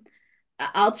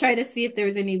 I'll try to see if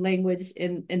there's any language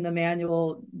in the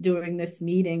manual during this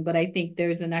meeting, but I think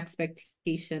there's an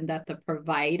expectation that the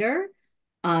provider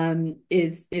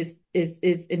is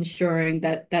ensuring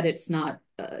that it's not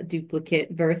a duplicate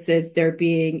versus there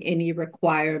being any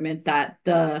requirement that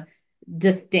the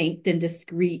distinct and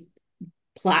discrete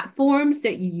platforms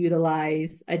that you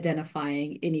utilize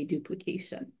identifying any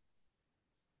duplication.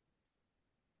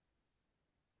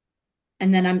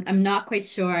 And then I'm not quite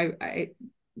sure. I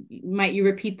might you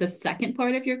repeat the second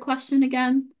part of your question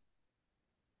again?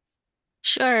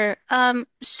 Sure.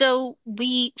 So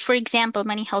for example,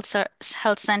 many health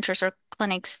centers or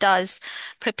clinics does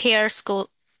prepare school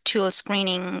tool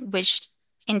screening, which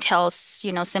entails,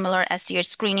 similar SDH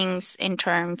screenings in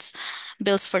terms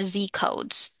bills for Z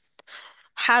codes.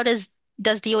 How does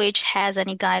DOH has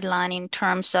any guideline in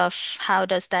terms of how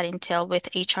does that entail with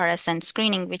HRSN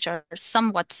screening, which are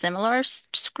somewhat similar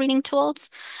screening tools?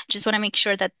 Just want to make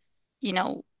sure that,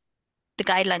 the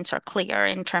guidelines are clear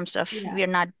in terms of Yeah. we're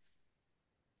not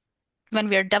when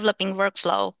we're developing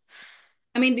workflow.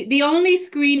 I mean, the only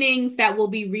screenings that will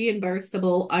be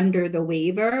reimbursable under the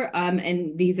waiver,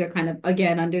 and these are kind of,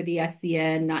 again, under the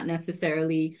SCN, not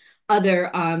necessarily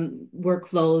other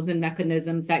workflows and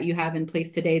mechanisms that you have in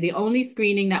place today. The only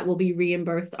screening that will be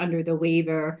reimbursed under the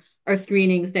waiver are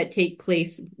screenings that take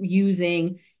place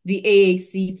using the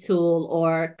AHC tool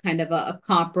or kind of a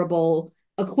comparable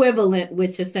equivalent,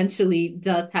 which essentially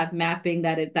does have mapping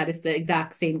that is the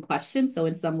exact same question. So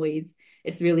in some ways,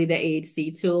 it's really the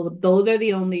AHC tool. Those are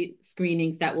the only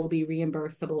screenings that will be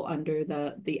reimbursable under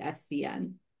the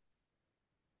SCN.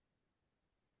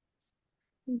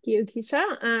 Thank you, Keisha.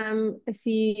 I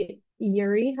see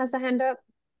Yuri has a hand up.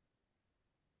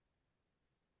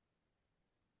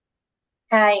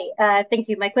 Hi, thank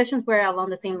you. My questions were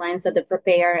along the same lines of the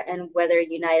prepare and whether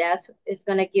Unitas is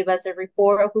going to give us a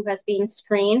report of who has been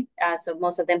screened. So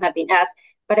most of them have been asked,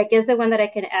 but I guess the one that I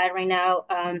can add right now,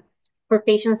 for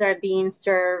patients that are being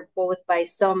served both by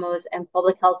Somos and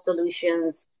Public Health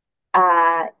Solutions,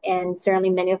 and certainly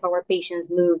many of our patients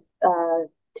move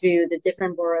through the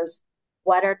different boroughs.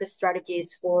 What are the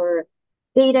strategies for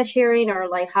data sharing, or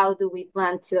like how do we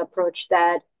plan to approach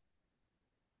that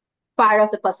part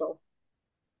of the puzzle?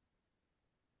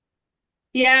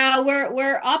 Yeah,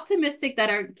 we're optimistic that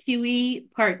our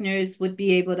QE partners would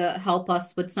be able to help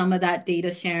us with some of that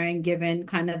data sharing, given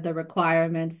kind of the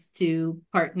requirements to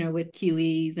partner with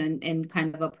QEs and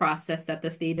kind of a process that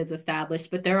the state has established.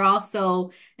 But there are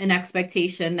also an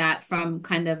expectation that from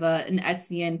kind of an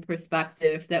SCN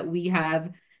perspective that we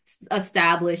have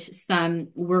established some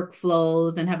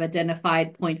workflows and have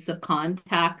identified points of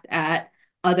contact at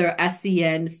other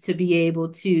SENs to be able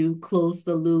to close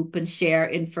the loop and share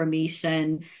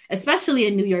information, especially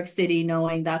in New York City,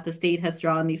 knowing that the state has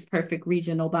drawn these perfect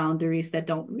regional boundaries that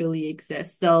don't really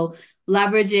exist. So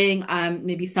leveraging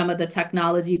maybe some of the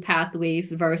technology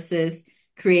pathways versus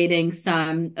creating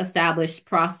some established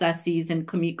processes and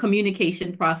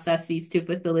communication processes to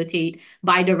facilitate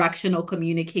bidirectional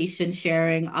communication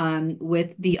sharing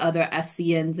with the other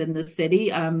SCNs in the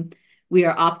city. We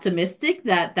are optimistic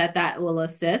that will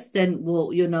assist, and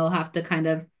we'll have to kind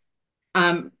of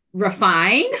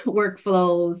refine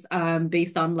workflows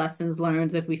based on lessons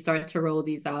learned if we start to roll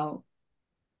these out.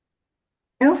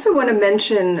 I also want to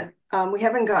mention we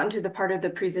haven't gotten to the part of the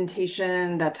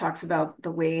presentation that talks about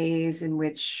the ways in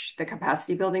which the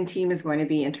capacity building team is going to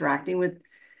be interacting with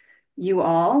you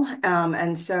all.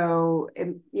 And so,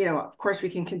 of course, we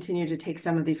can continue to take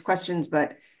some of these questions,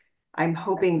 but I'm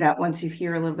hoping that once you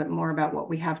hear a little bit more about what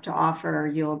we have to offer,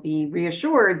 you'll be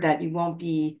reassured that you won't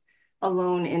be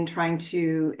alone in trying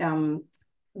to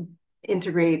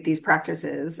integrate these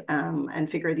practices and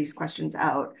figure these questions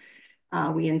out.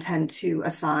 We intend to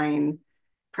assign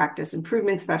practice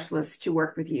improvement specialists to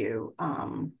work with you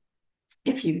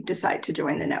if you decide to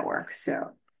join the network.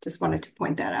 So just wanted to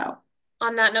point that out.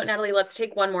 On that note, Natalie, let's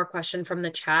take one more question from the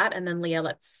chat, and then Leah,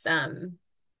 let's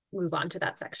move on to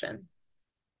that section.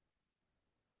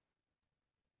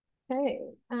 Okay.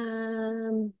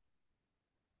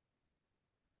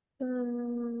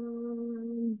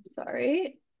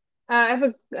 Sorry.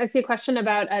 I see a question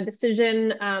about a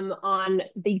decision on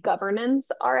the governance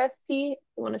RFP. You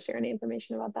want to share any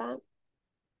information about that?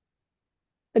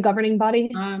 The governing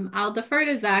body? I'll defer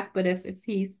to Zach, but if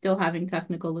he's still having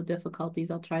technical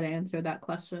difficulties, I'll try to answer that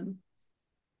question.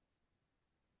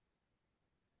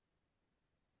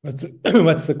 What's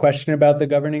the question about the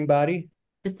governing body?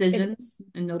 Decisions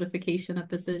and notification of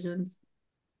decisions.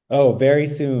 Oh, very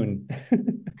soon.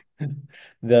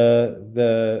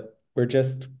 We're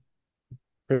just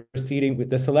proceeding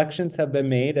with the selections have been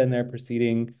made and they're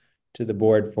proceeding to the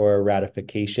board for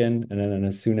ratification. And then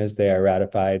as soon as they are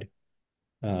ratified,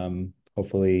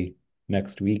 hopefully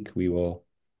next week, we will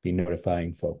be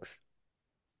notifying folks.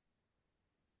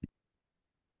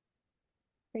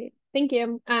 Great, thank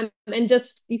you. And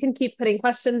just, you can keep putting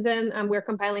questions in. We're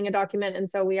compiling a document, and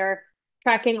so we are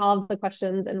tracking all of the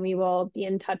questions, and we will be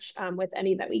in touch with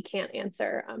any that we can't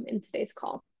answer in today's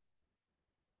call.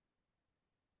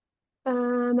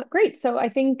 Great, so I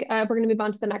think we're going to move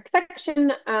on to the next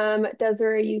section.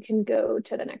 Desiree, you can go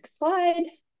to the next slide.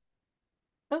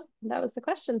 Oh, that was the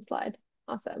question slide.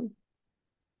 Awesome.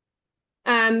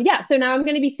 Yeah, so now I'm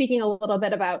going to be speaking a little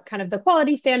bit about kind of the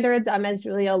quality standards, as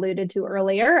Julia alluded to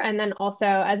earlier, and then also,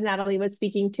 as Natalie was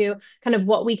speaking to, kind of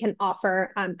what we can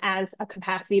offer as a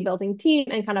capacity building team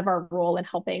and kind of our role in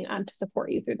helping to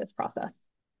support you through this process.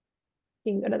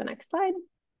 You can go to the next slide.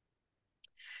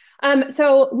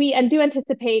 So we do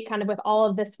anticipate kind of with all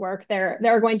of this work, there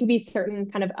are going to be certain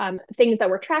kind of things that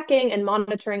we're tracking and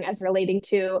monitoring as relating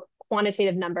to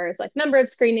quantitative numbers, like number of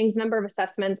screenings, number of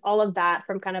assessments, all of that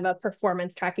from kind of a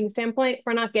performance tracking standpoint.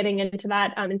 We're not getting into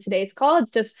that in today's call. It's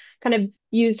just kind of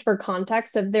used for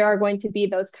context of there are going to be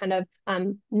those kind of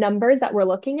numbers that we're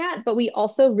looking at, but we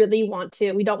also really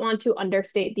we don't want to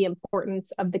understate the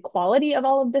importance of the quality of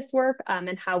all of this work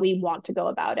and how we want to go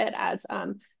about it as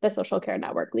the social care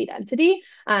network lead entity.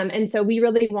 And so we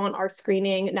really want our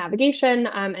screening navigation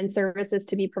and services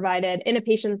to be provided in a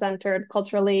patient-centered,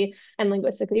 culturally and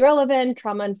linguistically relevant,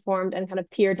 trauma-informed, and kind of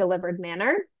peer-delivered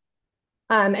manner.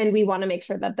 And we want to make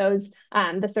sure that those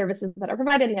the services that are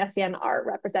provided in the SCN are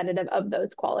representative of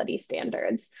those quality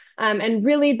standards. And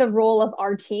really the role of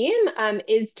our team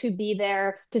is to be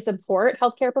there to support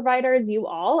healthcare providers, you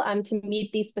all, to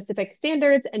meet these specific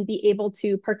standards and be able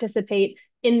to participate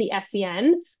in the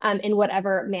SCN in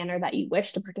whatever manner that you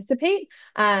wish to participate.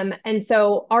 And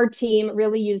so our team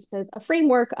really uses a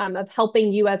framework of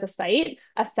helping you as a site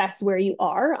assess where you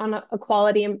are on a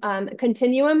quality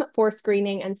continuum for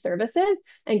screening and services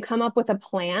and come up with a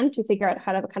plan to figure out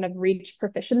how to kind of reach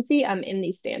proficiency in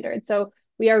these standards. So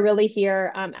we are really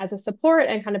here as a support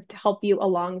and kind of to help you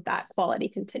along that quality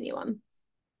continuum.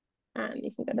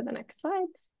 You can go to the next slide.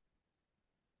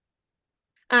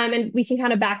 And we can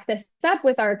kind of back this up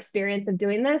with our experience of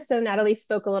doing this. So Natalie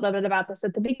spoke a little bit about this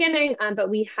at the beginning, but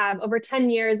we have over 10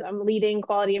 years leading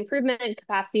quality improvement,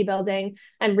 capacity building,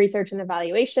 and research and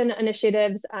evaluation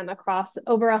initiatives across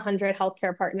over 100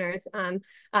 healthcare partners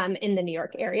in the New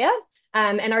York area.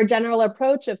 And our general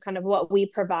approach of kind of what we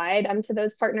provide to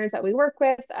those partners that we work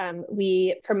with,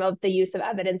 we promote the use of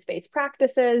evidence-based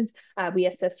practices, we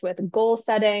assist with goal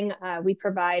setting, we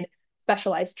provide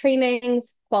specialized trainings,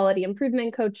 quality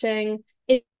improvement coaching,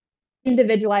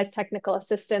 individualized technical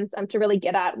assistance to really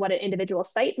get at what an individual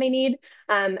site may need,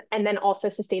 and then also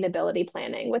sustainability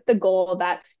planning with the goal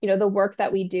that the work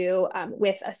that we do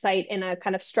with a site in a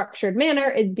kind of structured manner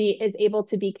is able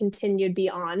to be continued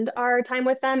beyond our time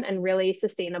with them and really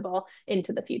sustainable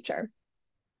into the future.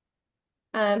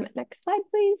 Next slide,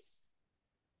 please.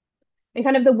 And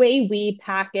kind of the way we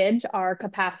package our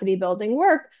capacity building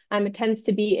work, it tends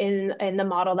to be in the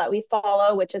model that we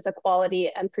follow, which is a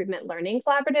quality improvement learning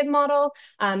collaborative model,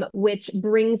 which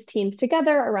brings teams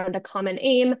together around a common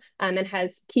aim and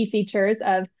has key features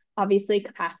of obviously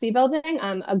capacity building,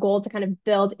 a goal to kind of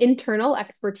build internal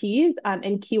expertise and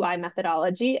QI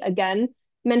methodology, again,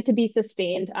 meant to be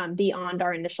sustained beyond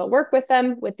our initial work with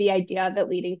them, with the idea that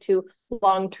leading to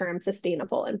long-term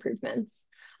sustainable improvements.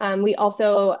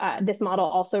 This model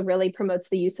also really promotes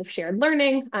the use of shared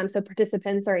learning. So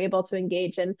participants are able to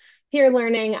engage in peer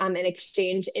learning and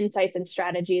exchange insights and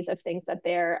strategies of things that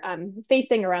they're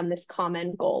facing around this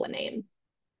common goal and aim.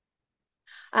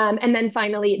 And then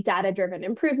finally, data-driven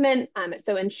improvement.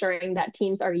 So ensuring that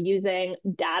teams are using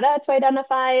data to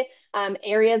identify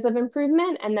areas of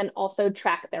improvement and then also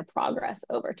track their progress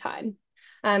over time.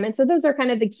 And so those are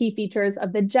kind of the key features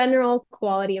of the general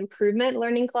quality improvement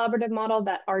learning collaborative model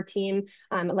that our team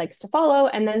likes to follow.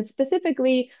 And then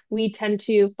specifically, we tend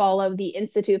to follow the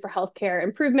Institute for Healthcare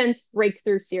Improvement's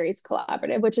Breakthrough Series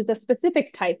Collaborative, which is a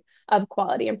specific type of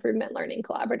quality improvement learning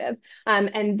collaborative.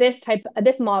 And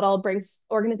this model brings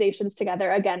organizations together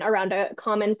again around a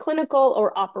common clinical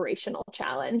or operational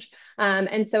challenge.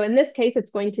 And so in this case,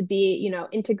 it's going to be,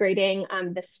 integrating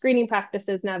the screening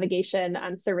practices, navigation,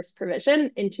 service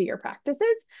provision into your practices.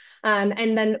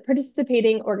 And then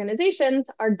participating organizations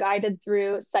are guided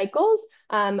through cycles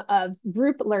of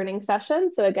group learning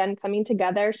sessions. So again, coming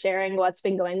together, sharing what's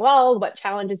been going well, what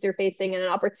challenges you're facing, and an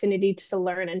opportunity to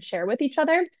learn and share with each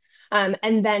other.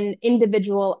 And then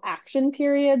individual action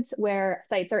periods where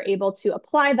sites are able to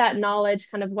apply that knowledge,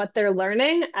 kind of what they're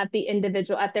learning at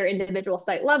their individual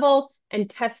site level, and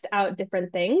test out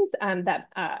different things that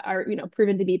are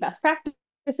proven to be best practices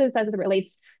as it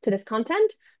relates to this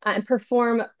content, and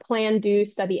perform plan, do,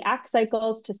 study, act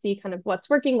cycles to see kind of what's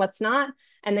working, what's not,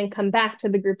 and then come back to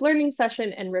the group learning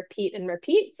session and repeat and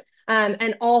repeat.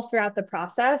 And all throughout the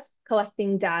process,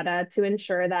 collecting data to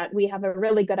ensure that we have a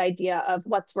really good idea of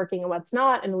what's working and what's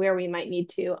not, and where we might need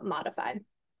to modify.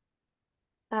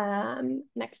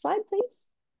 Next slide, please.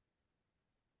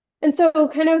 And so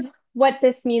kind of what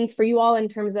this means for you all in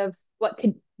terms of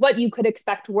what you could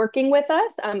expect working with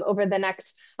us over the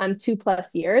next 2+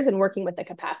 years, and working with the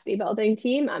capacity building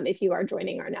team if you are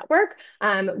joining our network.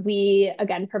 We,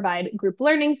 again, provide group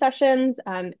learning sessions,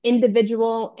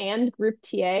 individual and group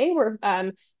TA, where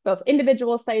both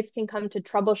individual sites can come to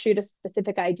troubleshoot a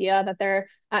specific idea that they're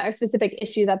a specific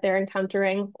issue that they're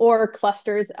encountering, or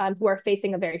clusters who are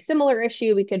facing a very similar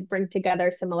issue. We could bring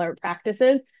together similar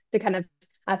practices to kind of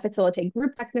facilitate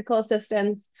group technical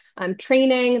assistance.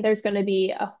 Training, there's going to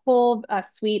be a whole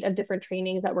suite of different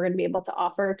trainings that we're going to be able to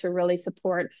offer to really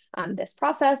support this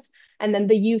process. And then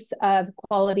the use of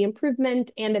quality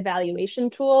improvement and evaluation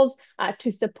tools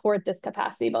to support this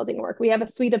capacity building work. We have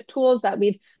a suite of tools that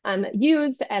we've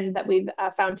used and that we've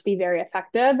found to be very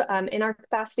effective in our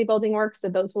capacity building work. So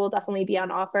those will definitely be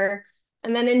on offer.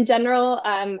 And then in general,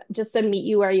 just a meet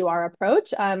you where you are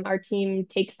approach. Our team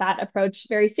takes that approach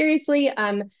very seriously.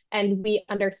 And we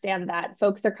understand that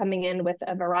folks are coming in with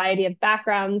a variety of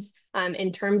backgrounds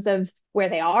in terms of where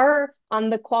they are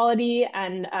on the quality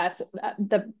and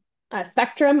the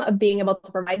spectrum of being able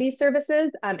to provide these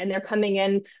services. And they're coming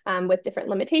in with different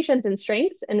limitations and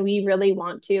strengths. And we really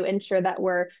want to ensure that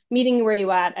we're meeting where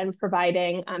you're at and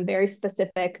providing very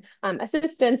specific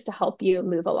assistance to help you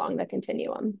move along the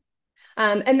continuum.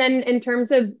 And then in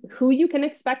terms of who you can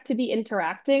expect to be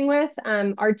interacting with,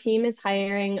 our team is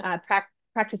hiring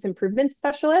practice improvement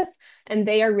specialists, and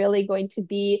they are really going to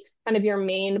be kind of your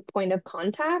main point of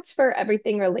contact for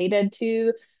everything related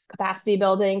to capacity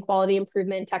building, quality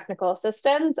improvement, technical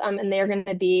assistance, and they're going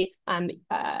to be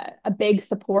a big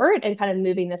support and kind of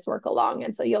moving this work along.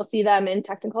 And so you'll see them in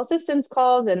technical assistance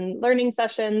calls and learning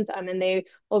sessions, and they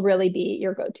will really be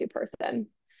your go-to person.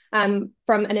 From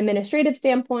an administrative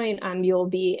standpoint, you'll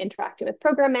be interacting with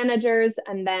program managers,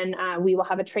 and then we will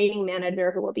have a training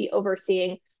manager who will be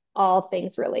overseeing all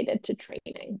things related to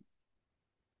training.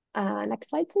 Next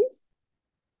slide, please.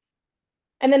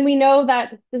 And then we know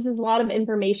that this is a lot of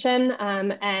information,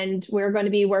 and we're going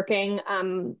to be working,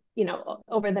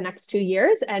 over the next 2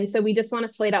 years. And so we just want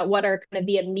to slate out what are kind of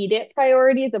the immediate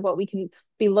priorities of what we can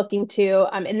be looking to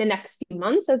in the next few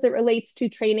months as it relates to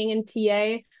training and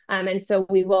TA. And so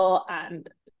we will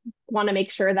want to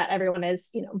make sure that everyone is,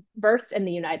 versed in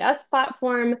the Unite Us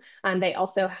platform. They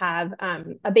also have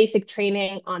a basic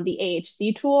training on the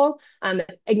AHC tool,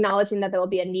 acknowledging that there will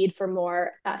be a need for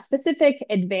more specific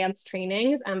advanced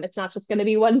trainings. It's not just going to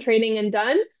be one training and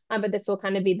done, but this will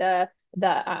kind of be the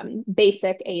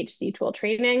basic AHC tool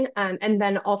training. And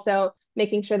then also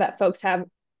making sure that folks have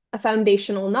a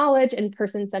foundational knowledge in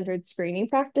person-centered screening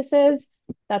practices.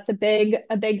 That's a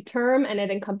big term, and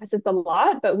it encompasses a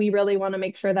lot, but we really want to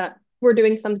make sure that we're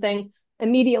doing something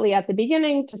immediately at the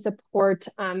beginning to support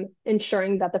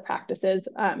ensuring that the practices,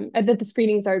 that the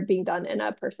screenings are being done in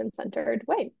a person-centered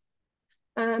way.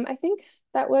 I think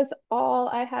that was all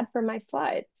I had for my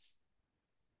slides.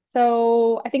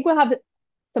 So I think we'll have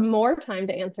some more time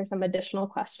to answer some additional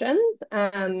questions.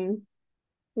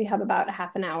 We have about a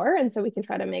half an hour, and so we can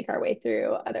try to make our way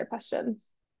through other questions.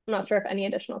 I'm not sure if any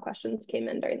additional questions came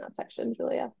in during that section,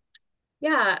 Julia.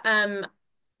 Yeah,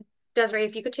 Desiree,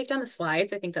 if you could take down the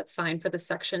slides, I think that's fine for the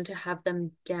section to have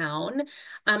them down.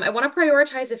 I want to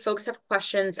prioritize if folks have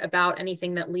questions about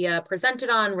anything that Leah presented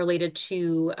on related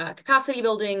to capacity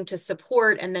building, to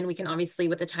support, and then we can obviously,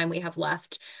 with the time we have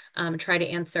left, try to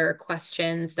answer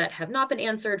questions that have not been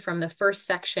answered from the first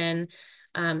section.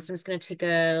 So I'm just going to take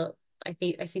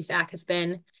I see Zach has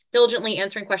been diligently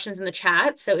answering questions in the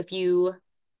chat. So if you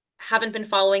haven't been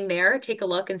following there, take a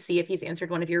look and see if he's answered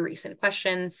one of your recent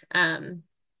questions.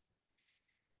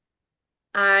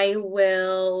 I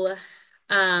will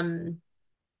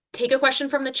take a question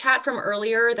from the chat from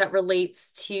earlier that relates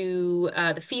to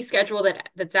the fee schedule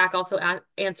that Zach also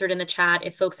answered in the chat.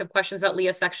 If folks have questions about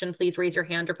Leah's section, please raise your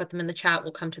hand or put them in the chat.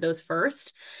 We'll come to those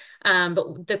first.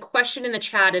 But the question in the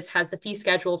chat is, has the fee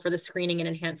schedule for the screening and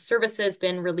enhanced services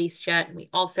been released yet? And we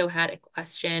also had a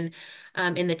question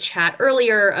in the chat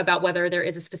earlier about whether there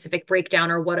is a specific breakdown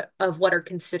or what are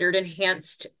considered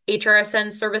enhanced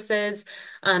HRSN services.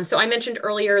 So I mentioned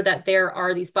earlier that there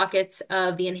are these buckets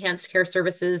of the enhanced care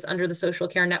services under the social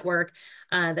care network.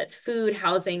 That's food,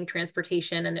 housing,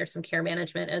 transportation, and there's some care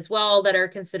management as well that are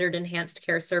considered enhanced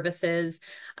care services.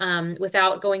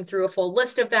 Without going through a full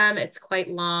list of them, it's quite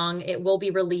long. It will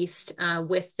be released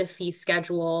with the fee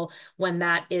schedule when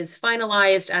that is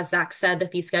finalized. As Zach said, the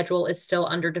fee schedule is still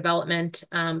under development,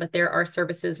 but there are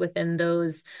services within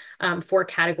those four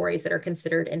categories that are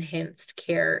considered enhanced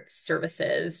care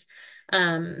services.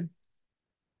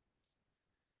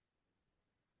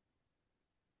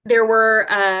 There were,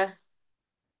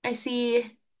 I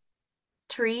see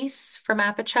Therese from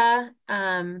Apicha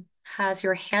has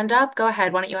your hand up. Go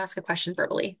ahead. Why don't you ask a question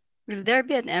verbally? Will there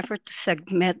be an effort to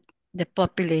segment the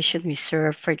population we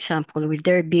serve? For example, will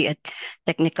there be a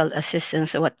technical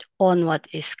assistance on what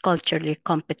is culturally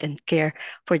competent care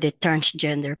for the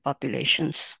transgender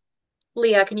populations?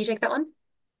 Leah, can you take that one?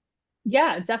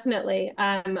 Yeah, definitely.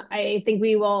 I think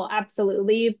we will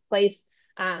absolutely place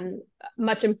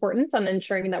much importance on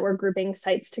ensuring that we're grouping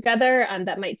sites together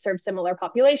that might serve similar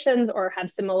populations or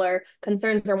have similar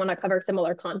concerns or want to cover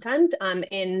similar content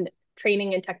in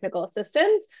training and technical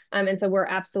assistance. And so we're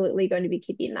absolutely going to be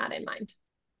keeping that in mind.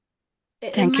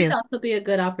 It might also be a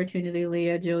good opportunity,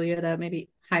 Leah, Julia, to maybe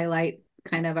highlight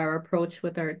kind of our approach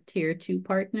with our tier 2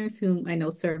 partners, whom I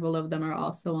know several of them are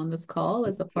also on this call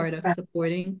as a part of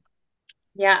supporting.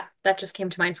 Yeah, that just came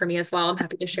to mind for me as well. I'm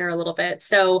happy to share a little bit.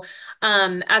 So,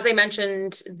 as I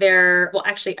mentioned well,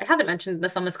 actually, I haven't mentioned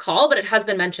this on this call, but it has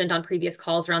been mentioned on previous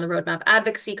calls around the Roadmap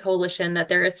Advocacy Coalition that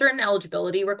there is certain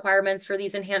eligibility requirements for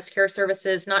these enhanced care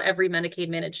services. Not every Medicaid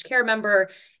managed care member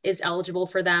is eligible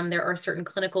for them. There are certain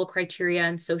clinical criteria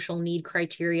and social need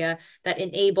criteria that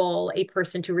enable a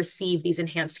person to receive these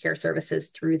enhanced care services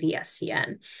through the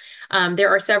SCN. There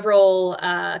are several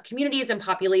communities and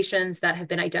populations that have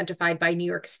been identified by New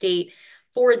York State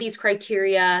for these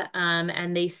criteria,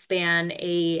 and they span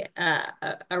a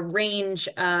range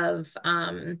of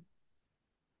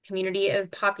community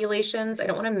of populations. I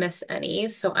don't want to miss any,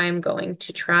 so I'm going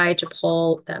to try to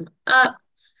pull them up.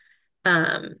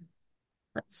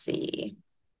 Let's see.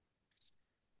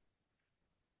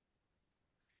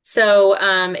 So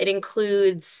it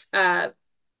includes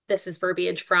this is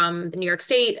verbiage from the New York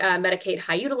State, Medicaid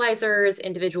high utilizers,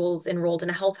 individuals enrolled in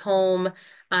a health home,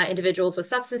 individuals with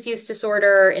substance use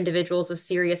disorder, individuals with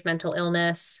serious mental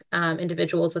illness,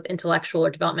 individuals with intellectual or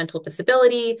developmental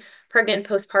disability, pregnant and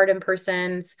postpartum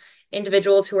persons,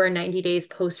 individuals who are 90 days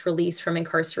post-release from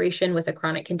incarceration with a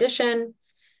chronic condition,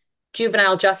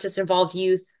 juvenile justice involved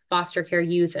youth, foster care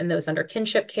youth, and those under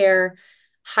kinship care,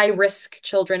 high-risk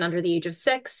children under the age of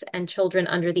 6, and children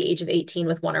under the age of 18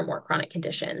 with one or more chronic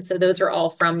conditions. So those are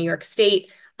all from New York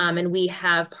State. And we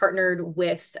have partnered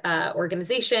with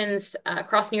organizations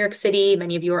across New York City.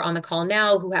 Many of you are on the call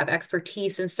now who have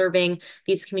expertise in serving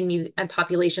these communities and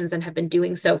populations and have been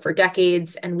doing so for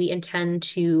decades. And we intend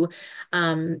to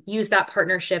use that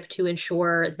partnership to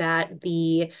ensure that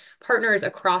the partners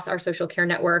across our social care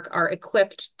network are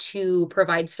equipped to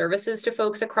provide services to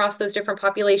folks across those different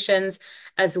populations,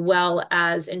 as well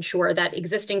as ensure that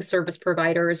existing service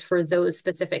providers for those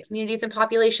specific communities and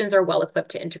populations are well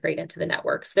equipped to integrate into the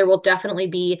networks. There will definitely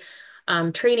be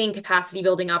training, capacity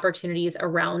building opportunities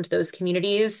around those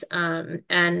communities,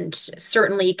 and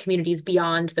certainly communities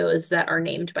beyond those that are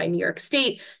named by New York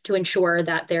State to ensure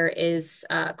that there is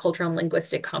cultural and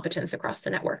linguistic competence across the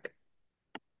network.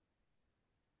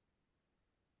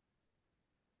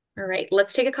 All right,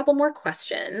 let's take a couple more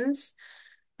questions.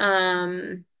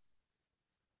 There's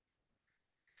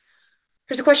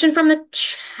a question from the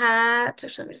chat.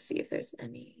 Actually, let me just see if there's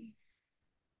any.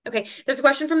 Okay, there's a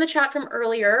question from the chat from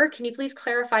earlier. Can you please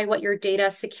clarify what your data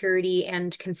security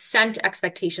and consent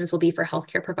expectations will be for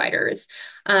healthcare providers?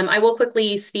 I will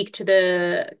quickly speak to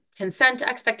the consent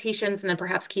expectations, and then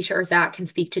perhaps Keisha or Zach can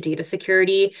speak to data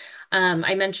security.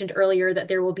 I mentioned earlier that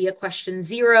there will be a question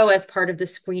 0 as part of the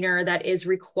screener that is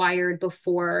required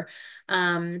before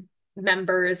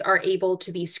members are able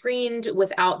to be screened.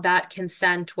 Without that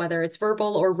consent, whether it's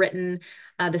verbal or written,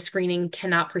 the screening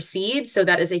cannot proceed. So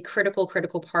that is a critical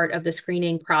part of the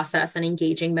screening process and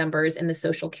engaging members in the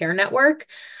social care network.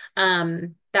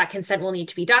 That consent will need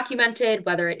to be documented,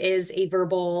 whether it is a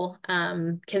verbal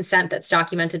consent that's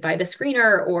documented by the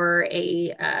screener or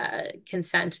a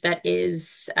consent that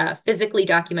is physically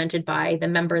documented by the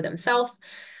member themselves.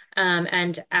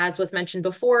 And as was mentioned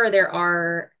before, there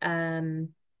are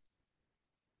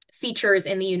features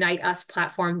in the Unite Us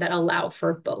platform that allow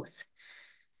for both.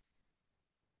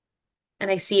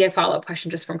 And I see a follow-up question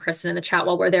just from Kristen in the chat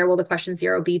while we're there. Will the question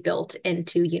 0 be built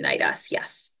into Unite Us?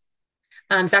 Yes.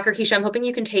 Zach or Keisha, I'm hoping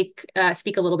you can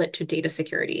speak a little bit to data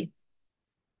security.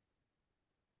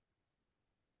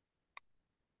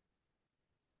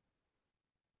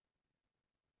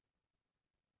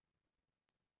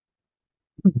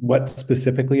 What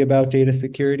specifically about data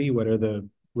security? What are the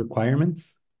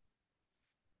requirements?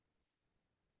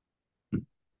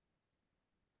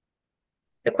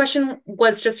 The question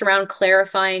was just around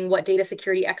clarifying what data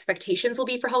security expectations will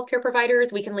be for healthcare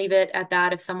providers. We can leave it at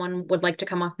that. If someone would like to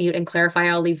come off mute and clarify,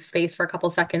 I'll leave space for a couple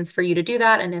seconds for you to do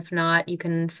that. And if not, you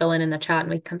can fill in the chat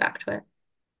and we can come back to it.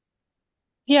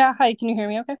 Yeah, hi, can you hear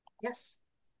me okay? Yes.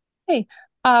 Hey,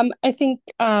 I think,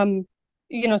 some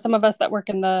of us that work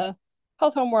in the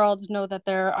health home world know that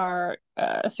there are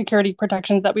security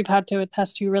protections that we've had to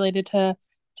attest to related to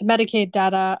Medicaid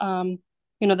data,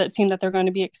 that seem that they're going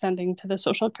to be extending to the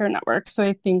social care network. So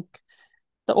I think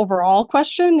the overall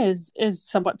question is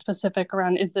somewhat specific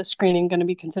around, is this screening going to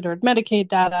be considered Medicaid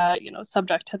data,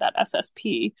 subject to that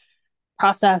SSP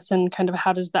process, and kind of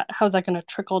how's that going to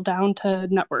trickle down to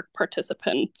network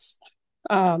participants,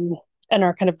 and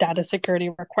our kind of data security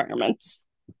requirements.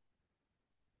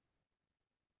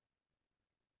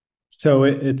 So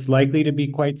it's likely to be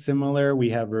quite similar.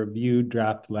 We have reviewed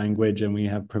draft language and we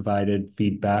have provided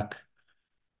feedback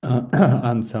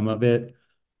on some of it.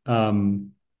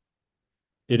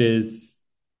 It is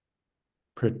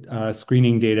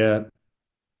screening data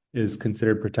is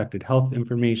considered protected health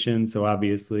information, so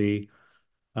obviously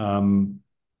covered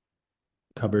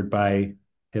by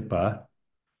HIPAA.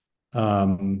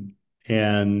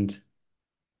 And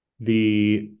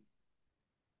the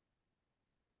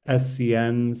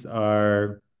SCNs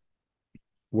are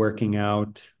working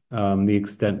out the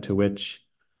extent to which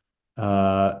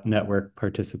network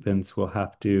participants will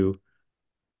have to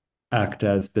act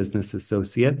as business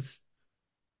associates.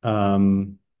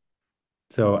 So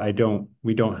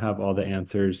we don't have all the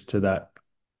answers to that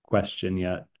question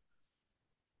yet.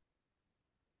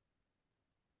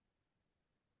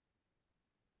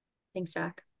 Thanks,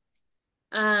 Zach.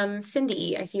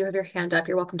 Cindy, I see you have your hand up.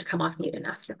 You're welcome to come off mute and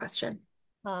ask your question.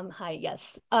 Hi,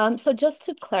 yes. So just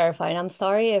to clarify, and I'm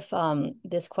sorry if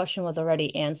this question was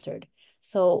already answered.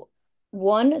 So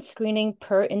one screening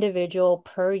per individual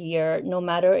per year, no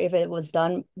matter if it was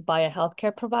done by a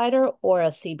healthcare provider or a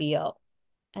CBO.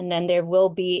 And then there will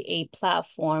be a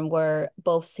platform where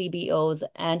both CBOs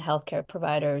and healthcare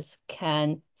providers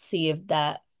can see if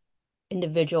that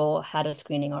individual had a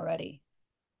screening already.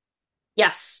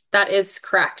 Yes, that is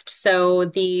correct. So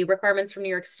the requirements from New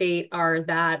York State are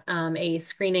that a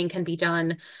screening can be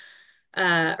done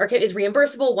or is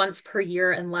reimbursable once per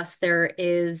year unless there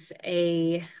is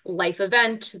a life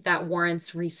event that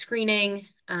warrants rescreening.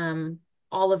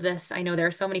 All of this, I know there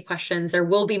are so many questions. There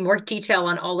will be more detail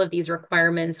on all of these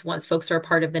requirements once folks are a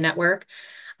part of the network.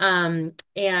 So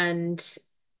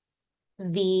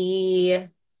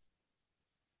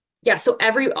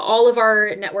all of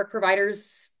our network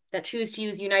providers that choose to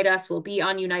use Unite Us will be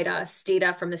on Unite Us.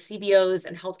 Data from the CBOs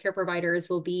and healthcare providers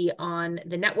will be on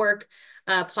the network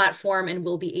platform, and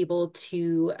we'll be able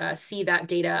to see that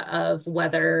data of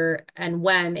whether and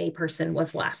when a person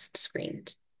was last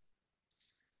screened.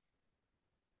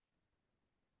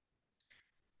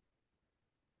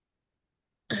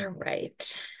 All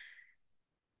right.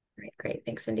 All right, great.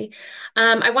 Thanks, Cindy.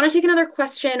 I want to take another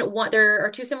question. There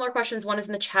are two similar questions. One is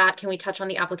in the chat. Can we touch on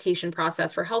the application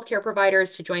process for healthcare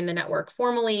providers to join the network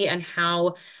formally and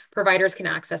how providers can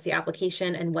access the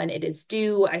application and when it is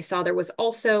due? I saw there was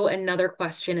also another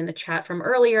question in the chat from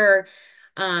earlier.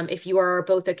 If you are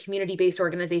both a community-based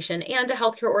organization and a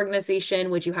healthcare organization,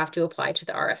 would you have to apply to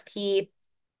the RFP?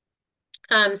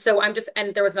 And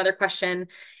there was another question,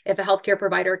 if a healthcare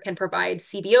provider can provide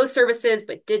CBO services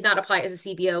but did not apply as a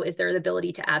CBO, is there the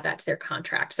ability to add that to their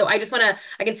contract? So I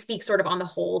can speak sort of on the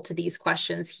whole to these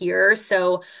questions here.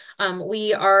 So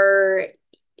we are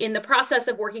in the process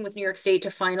of working with New York State to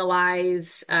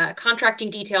finalize contracting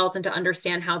details and to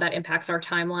understand how that impacts our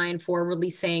timeline for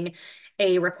releasing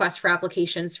a request for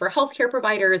applications for healthcare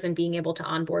providers and being able to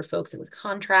onboard folks with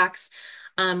contracts.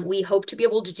 We hope to be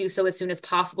able to do so as soon as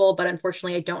possible, but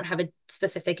unfortunately, I don't have a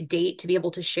specific date to be able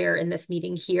to share in this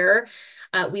meeting here.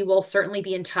 We will certainly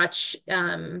be in touch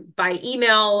by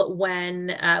email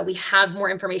when we have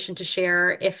more information to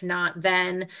share. If not,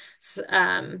 then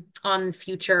on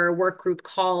future work group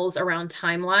calls around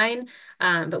timeline.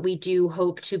 But we do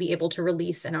hope to be able to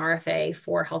release an RFA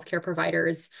for healthcare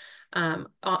providers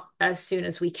as soon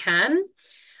as we can.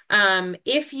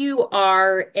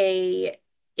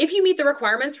 If you meet the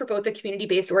requirements for both a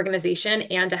community-based organization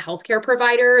and a healthcare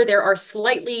provider, there are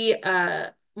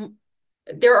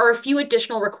a few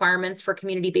additional requirements for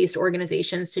community-based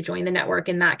organizations to join the network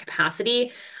in that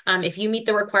capacity. If you meet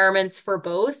the requirements for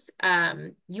both,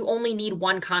 you only need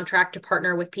one contract to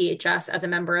partner with PHS as a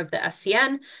member of the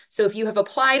SCN. So if you have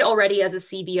applied already as a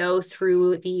CBO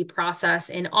through the process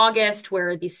in August,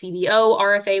 where the CBO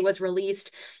RFA was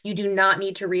released, you do not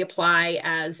need to reapply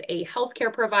as a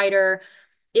healthcare provider.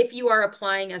 If you are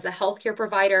applying as a healthcare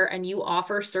provider and you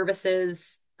offer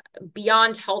services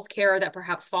beyond healthcare that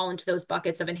perhaps fall into those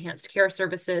buckets of enhanced care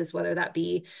services, whether that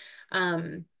be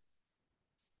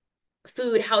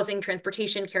food, housing,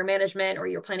 transportation, care management, or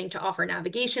you're planning to offer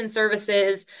navigation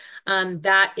services,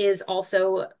 that is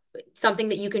also something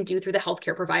that you can do through the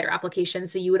healthcare provider application.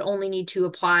 So you would only need to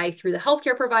apply through the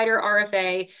healthcare provider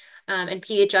RFA, and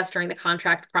PHS during the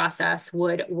contract process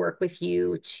would work with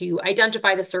you to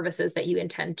identify the services that you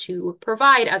intend to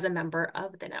provide as a member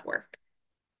of the network.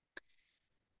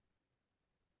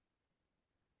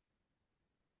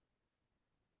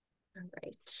 All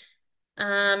right.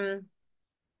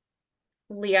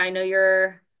 Leah, I know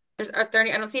I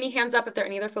don't see any hands up. If there are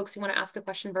any other folks who want to ask a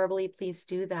question verbally, please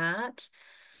do that.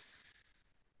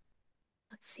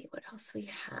 Let's see what else we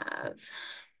have.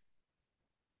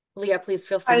 Leah, please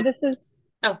feel free. Hi, this is.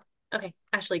 Oh, okay.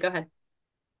 Ashley, go ahead.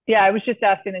 Yeah, I was just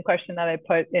asking the question that I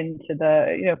put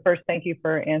into first, thank you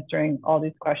for answering all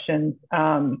these questions.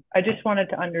 I just wanted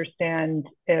to understand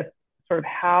if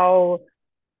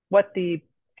what the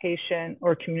patient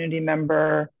or community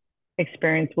member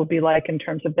experience will be like in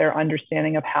terms of their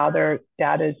understanding of how their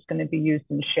data is going to be used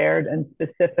and shared, and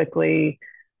specifically,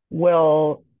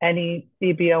 will any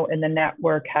CBO in the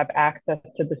network have access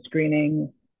to the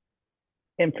screening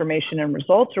information and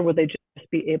results, or will they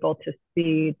just be able to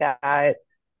see that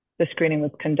the screening was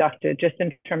conducted, just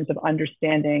in terms of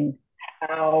understanding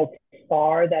how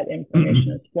far that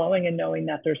information is flowing and knowing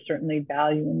that there's certainly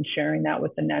value in sharing that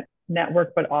with the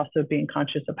network, but also being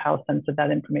conscious of how sensitive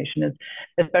that information is,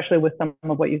 especially with some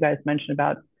of what you guys mentioned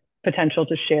about potential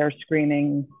to share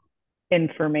screening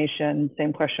information.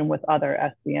 Same question with other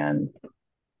SCNs.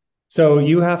 So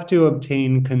you have to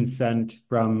obtain consent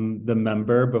from the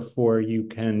member before you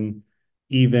can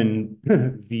even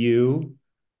view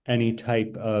any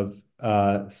type of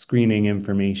screening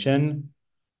information.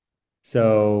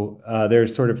 So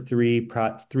there's sort of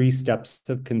three steps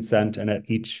of consent, and at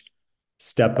each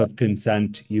step of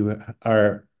consent, you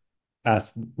are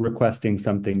requesting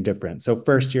something different. So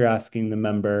first, you're asking the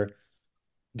member,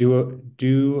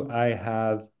 do I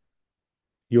have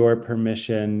your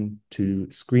permission to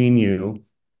screen you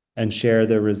and share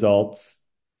the results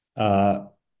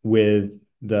with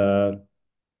the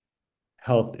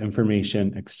health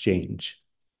information exchange?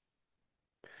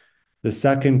 The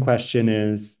second question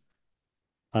is,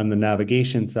 on the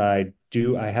navigation side,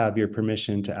 do I have your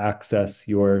permission to access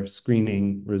your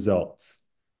screening results?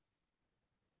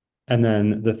 And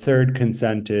then the third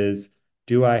consent is,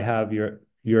 do I have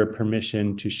your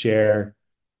permission to share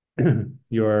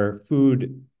your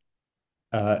food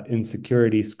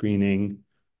insecurity screening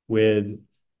with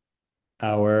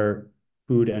our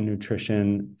food and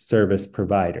nutrition service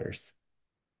providers?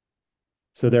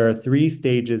 So there are 3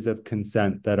 stages of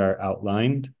consent that are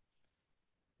outlined.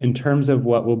 In terms of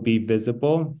what will be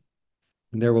visible,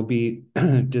 there will be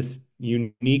just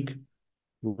unique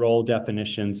role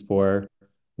definitions for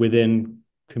within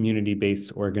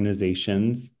community-based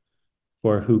organizations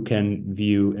for who can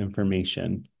view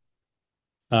information.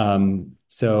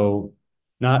 So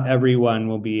not everyone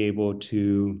will be able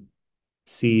to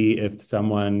see if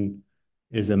someone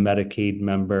is a Medicaid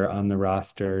member on the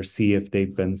roster, see if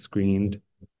they've been screened.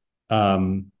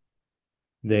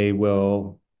 They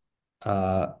will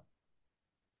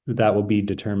that will be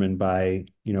determined by,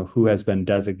 who has been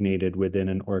designated within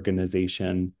an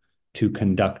organization to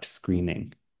conduct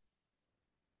screening.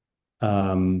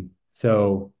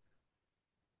 So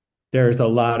there's a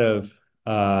lot of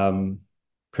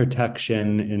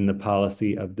protection in the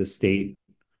policy of the state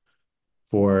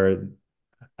for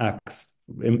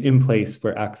in place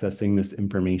for accessing this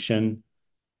information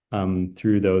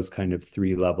through those kind of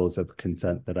 3 levels of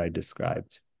consent that I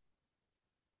described.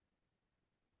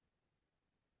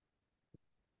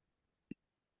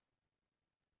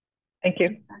 Thank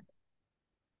you.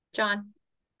 John,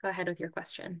 go ahead with your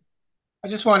question. I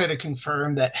just wanted to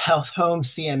confirm that health home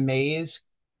CMAs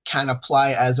can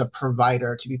apply as a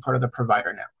provider to be part of the provider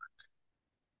network.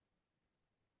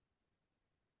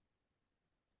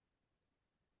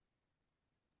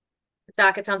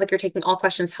 Zach, it sounds like you're taking all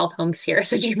questions health homes here,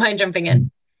 so do you mind jumping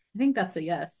in? I think that's a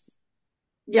yes.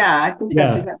 Yeah, I think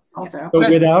that's a yes also.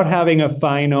 But without having a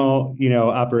final,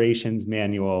 operations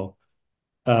manual,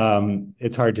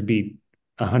 it's hard to be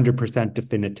 100%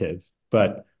 definitive,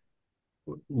 but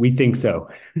we think so.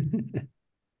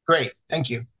 Great, thank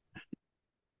you.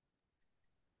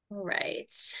 All right.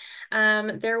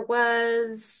 There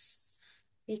was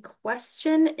a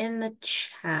question in the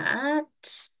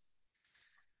chat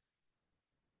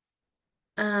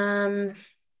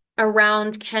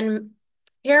around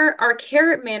are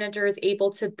care managers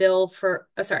able to bill for,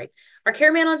 are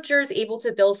care managers able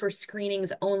to bill for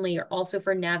screenings only or also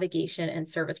for navigation and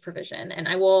service provision? And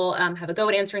I will have a go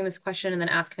at answering this question and then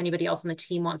ask if anybody else on the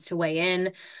team wants to weigh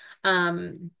in.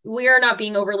 We are not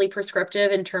being overly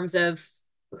prescriptive in terms of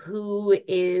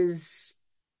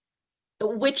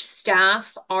which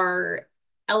staff are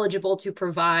eligible to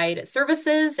provide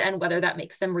services and whether that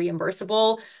makes them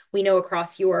reimbursable. We know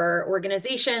across your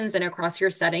organizations and across your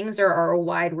settings, there are a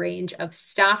wide range of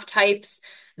staff types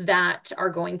that are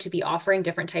going to be offering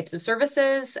different types of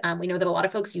services. We know that a lot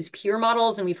of folks use peer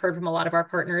models, and we've heard from a lot of our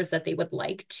partners that they would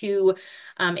like to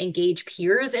engage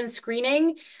peers in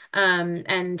screening.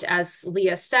 And as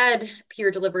Leah said,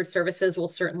 peer-delivered services will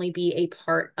certainly be a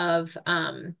part of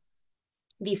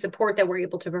the support that we're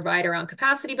able to provide around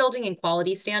capacity building and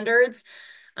quality standards.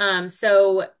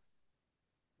 So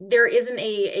there isn't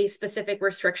a specific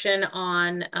restriction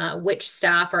on which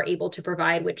staff are able to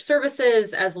provide which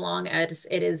services, as long as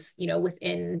it is,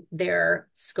 within their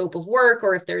scope of work,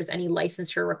 or if there's any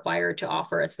licensure required to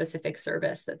offer a specific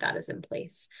service, that is in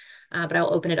place. But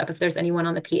I'll open it up if there's anyone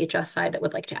on the PHS side that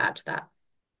would like to add to that.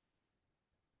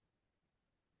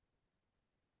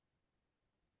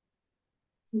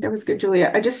 That was good,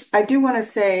 Julia. I do want to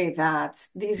say that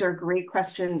these are great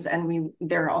questions, and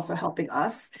they're also helping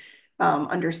us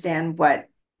understand what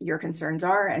your concerns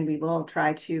are, and we will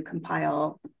try to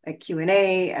compile a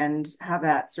Q&A and have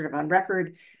that sort of on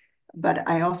record. But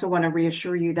I also want to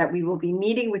reassure you that we will be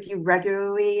meeting with you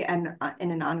regularly and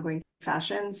in an ongoing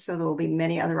fashion, so there will be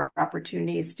many other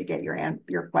opportunities to get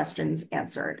your questions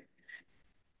answered.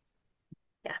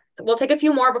 Yeah, so we'll take a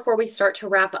few more before we start to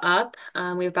wrap up.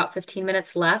 We have about 15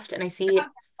 minutes left, and I see.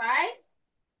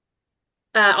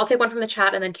 I'll take one from the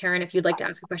chat, and then Karen, if you'd like to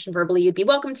ask a question verbally, you'd be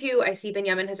welcome to. I see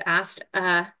Benjamin has asked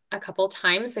a couple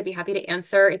times, so I'd be happy to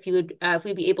answer if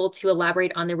we'd be able to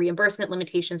elaborate on the reimbursement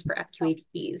limitations for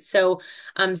FQHCs. So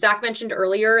Zach mentioned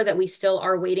earlier that we still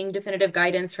are waiting definitive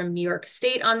guidance from New York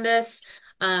State on this.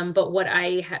 But what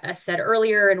I said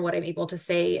earlier and what I'm able to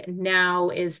say now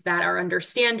is that our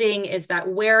understanding is that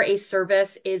where a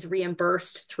service is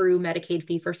reimbursed through Medicaid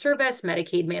fee-for-service,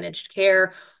 Medicaid managed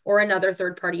care, or another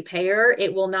third-party payer,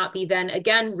 it will not be then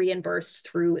again reimbursed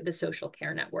through the social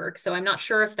care network. So I'm not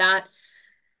sure if that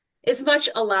is much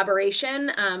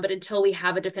elaboration, but until we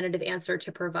have a definitive answer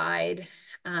to provide,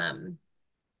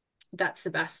 that's the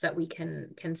best that we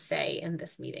can say in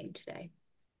this meeting today.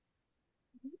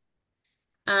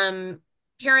 Karen,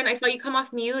 I saw you come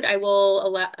off mute. I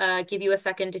will give you a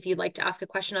second if you'd like to ask a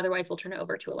question. Otherwise, we'll turn it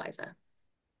over to Eliza.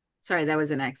 Sorry, that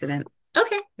was an accident.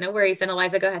 Okay, no worries. Then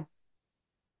Eliza, go ahead.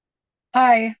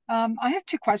 Hi, I have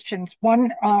 2 questions.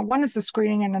 One is the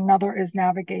screening and another is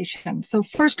navigation. So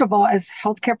first of all, as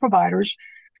healthcare providers,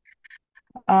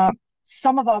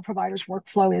 some of our providers'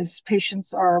 workflow is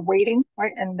patients are waiting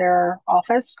right in their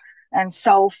office and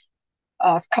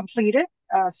completed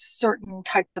certain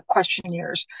types of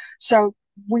questionnaires. So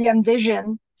we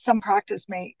envision some practice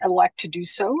may elect to do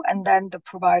so, and then the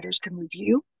providers can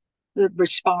review the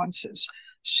responses.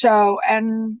 So,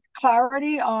 and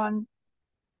clarity on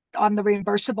the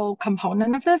reimbursable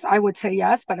component of this, I would say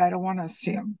yes, but I don't want to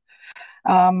assume.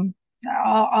 I'll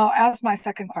ask my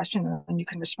second question and you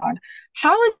can respond.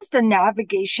 How is the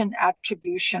navigation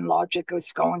attribution logic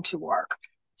is going to work?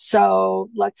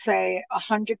 So let's say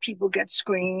 100 people get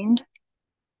screened.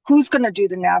 Who's going to do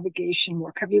the navigation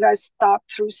work? Have you guys thought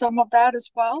through some of that as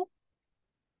well?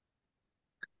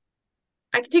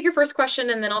 I can take your first question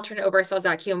and then I'll turn it over. I saw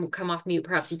Zach come off mute.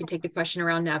 Perhaps you can take the question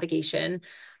around navigation.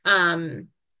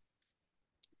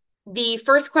 The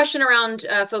first question around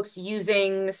folks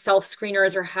using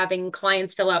self-screeners or having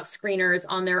clients fill out screeners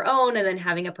on their own and then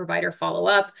having a provider follow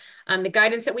up. The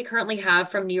guidance that we currently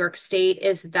have from New York State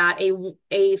is that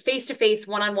a face-to-face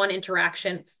one-on-one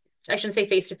interaction, I shouldn't say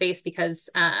face-to-face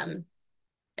because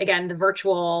again, the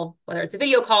virtual, whether it's a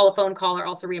video call, a phone call, are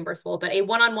also reimbursable, but a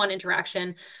one-on-one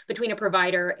interaction between a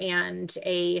provider and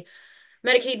a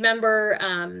Medicaid member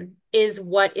is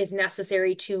what is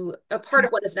necessary to, a part of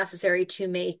what is necessary to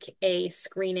make a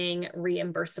screening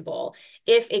reimbursable.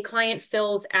 If a client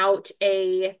fills out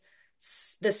the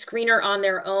screener on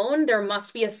their own, there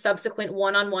must be a subsequent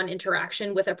one-on-one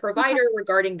interaction with a provider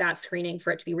regarding that screening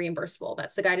for it to be reimbursable.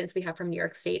 That's the guidance we have from New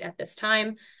York State at this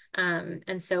time.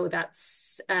 And so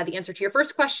that's the answer to your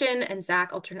first question. And Zach,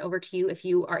 I'll turn it over to you if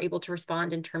you are able to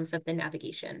respond in terms of the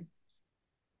navigation.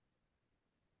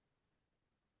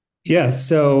 Yeah,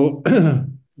 so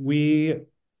we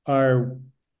are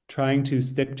trying to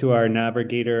stick to our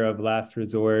navigator of last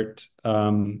resort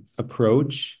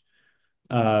approach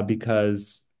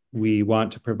because we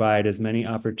want to provide as many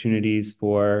opportunities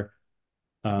for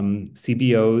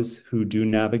CBOs who do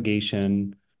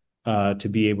navigation to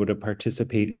be able to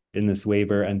participate in this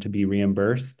waiver and to be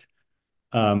reimbursed.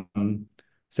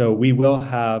 So we will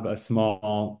have a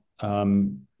small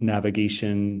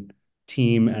navigation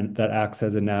team and that acts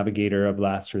as a navigator of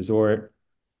last resort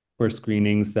for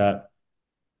screenings that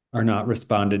are not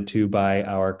responded to by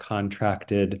our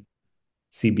contracted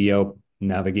CBO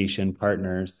navigation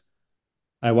partners.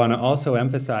 I want to also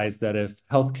emphasize that if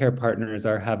healthcare partners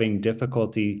are having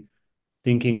difficulty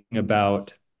thinking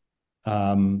about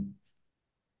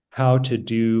how to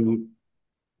do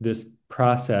this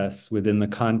process within the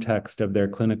context of their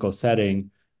clinical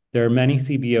setting, there are many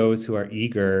CBOs who are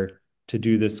eager to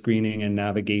do the screening and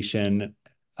navigation,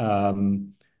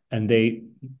 and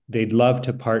they'd love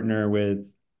to partner with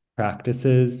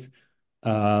practices.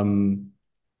 That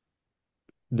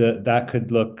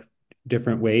could look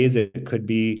different ways. It could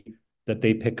be that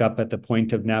they pick up at the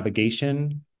point of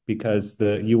navigation because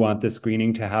you want the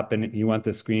screening to happen, you want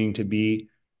the screening to be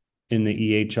in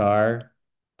the EHR.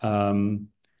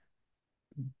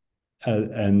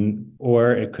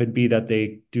 Or it could be that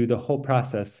they do the whole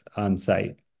process on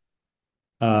site.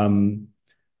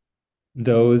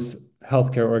 Those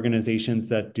healthcare organizations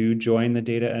that do join the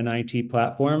data and IT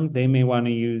platform, they may want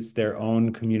to use their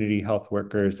own community health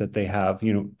workers that they have.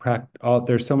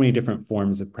 There's so many different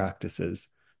forms of practices.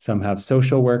 Some have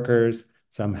social workers,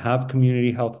 some have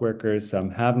community health workers, some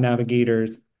have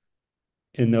navigators.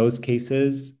 In those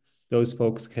cases, those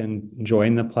folks can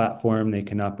join the platform, they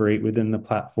can operate within the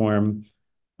platform.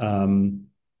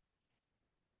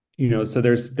 So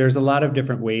there's a lot of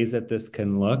different ways that this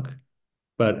can look,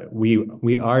 but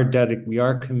we are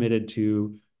committed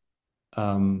to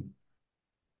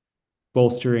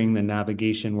bolstering the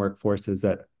navigation workforces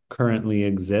that currently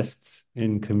exists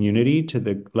in community to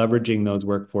leveraging those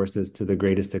workforces to the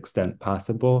greatest extent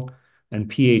possible. And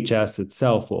PHS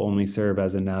itself will only serve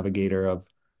as a navigator of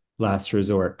last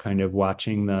resort, kind of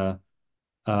watching the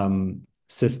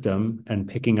system and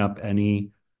picking up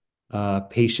any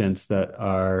patients that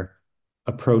are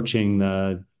approaching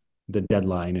the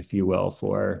deadline, if you will,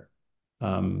 for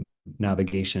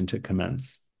navigation to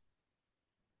commence.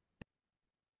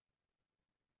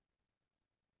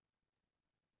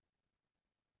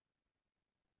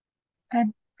 Okay,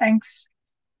 thanks.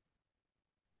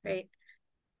 Great.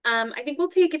 I think we'll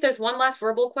take if there's one last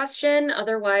verbal question.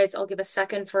 Otherwise, I'll give a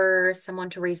second for someone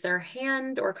to raise their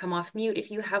hand or come off mute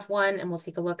if you have one, and we'll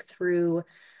take a look through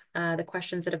the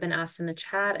questions that have been asked in the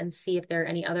chat and see if there are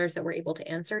any others that we're able to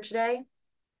answer today.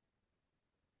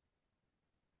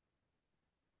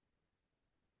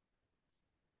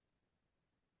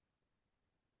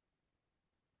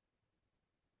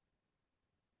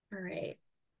 All right.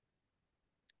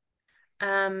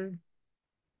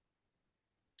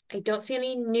 I don't see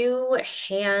any new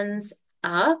hands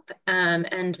up.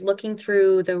 And looking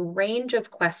through the range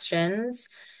of questions,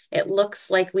 it looks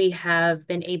like we have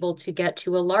been able to get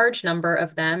to a large number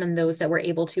of them and those that we're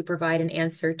able to provide an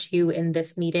answer to in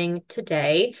this meeting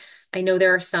today. I know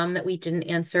there are some that we didn't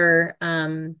answer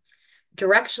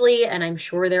directly, and I'm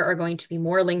sure there are going to be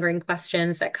more lingering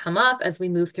questions that come up as we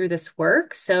move through this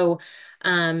work. So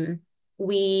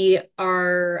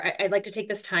I'd like to take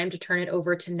this time to turn it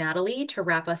over to Natalie to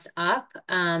wrap us up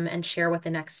and share what the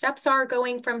next steps are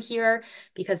going from here,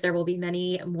 because there will be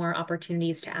many more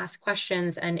opportunities to ask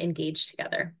questions and engage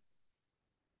together.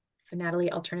 So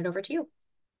Natalie, I'll turn it over to you.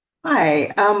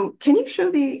 Hi, can you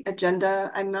show the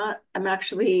agenda? I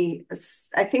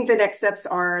think the next steps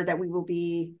are that we will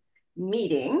be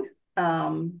meeting.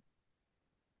 Are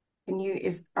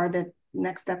the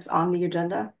next steps on the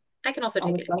agenda? I can also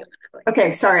take it if you want.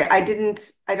 Okay, sorry, I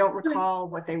don't recall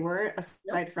what they were,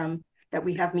 aside from that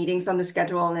we have meetings on the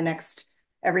schedule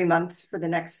every month for the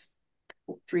next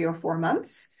 3 or 4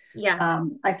 months. Yeah.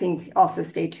 I think also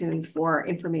stay tuned for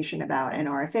information about an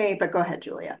RFA, but go ahead,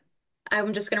 Julia.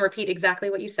 I'm just going to repeat exactly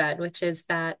what you said, which is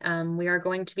that we are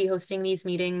going to be hosting these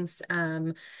meetings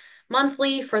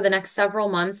monthly for the next several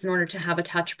months in order to have a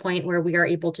touch point where we are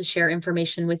able to share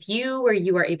information with you, where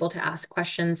you are able to ask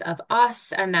questions of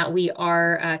us, and that we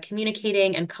are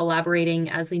communicating and collaborating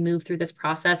as we move through this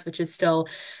process, which is still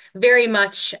very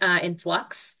much in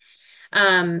flux.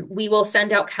 We will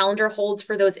send out calendar holds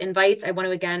for those invites. I want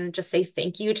to again just say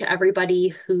thank you to everybody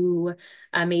who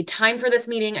made time for this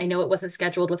meeting. I know it wasn't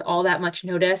scheduled with all that much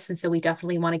notice, and so we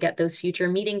definitely want to get those future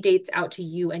meeting dates out to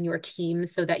you and your team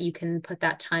so that you can put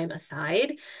that time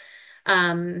aside.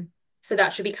 So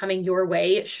that should be coming your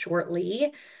way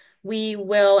shortly. We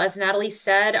will, as Natalie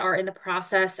said, are in the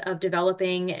process of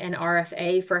developing an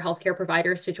RFA for healthcare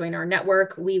providers to join our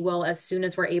network. We will, as soon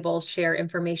as we're able, share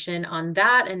information on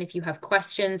that. And if you have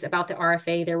questions about the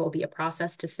RFA, there will be a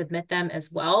process to submit them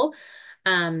as well.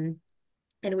 And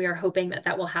we are hoping that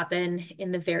that will happen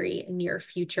in the very near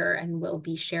future, and we'll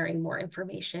be sharing more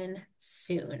information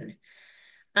soon.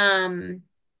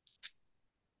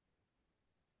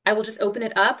 I will just open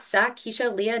it up. Zach,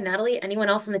 Keisha, Leah, Natalie, anyone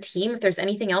else on the team, if there's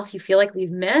anything else you feel like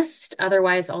we've missed.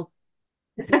 Otherwise, I'll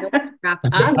wrap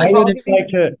up.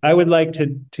 I would like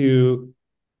to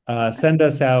send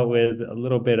us out with a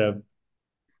little bit of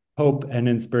hope and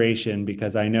inspiration,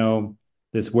 because I know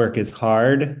this work is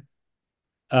hard.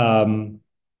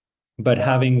 But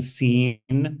having seen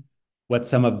what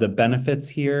some of the benefits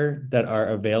here that are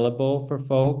available for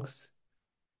folks,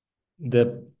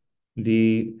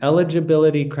 the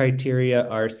eligibility criteria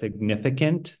are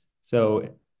significant.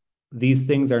 So these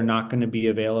things are not going to be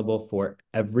available for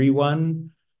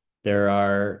everyone. There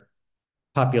are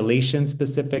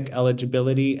population-specific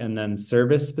eligibility and then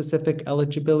service-specific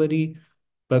eligibility.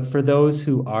 But for those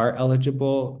who are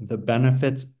eligible, the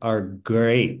benefits are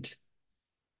great.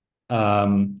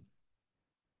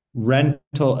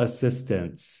 Rental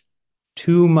assistance,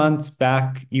 2 months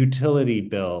back utility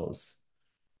bills,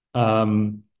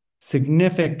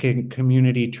 significant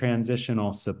community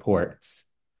transitional supports,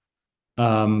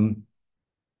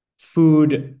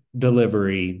 food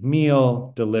delivery,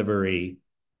 meal delivery,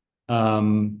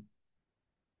 really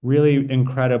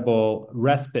incredible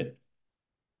respite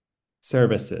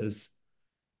services.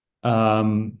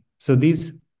 So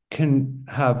these can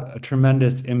have a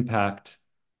tremendous impact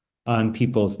on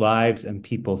people's lives and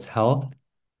people's health.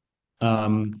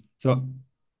 So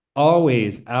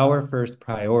always our first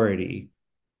priority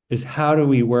is how do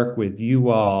we work with you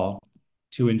all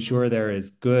to ensure there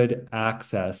is good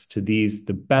access to these,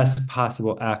 the best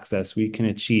possible access we can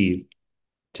achieve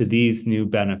to these new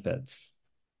benefits.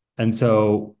 And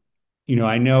so,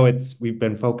 I know we've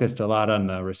been focused a lot on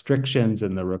the restrictions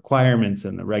and the requirements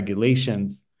and the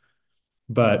regulations,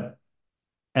 but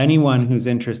anyone who's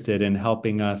interested in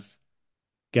helping us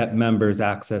get members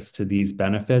access to these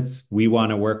benefits, we want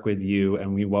to work with you,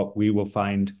 and we will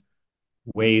find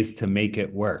ways to make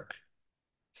it work.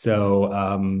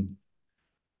 So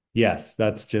yes,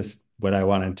 that's just what I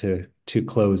wanted to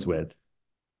close with.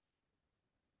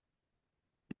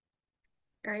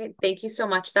 All right. Thank you so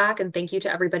much, Zach. And thank you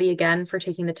to everybody again for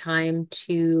taking the time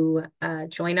to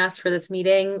join us for this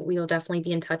meeting. We will definitely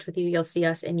be in touch with you. You'll see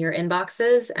us in your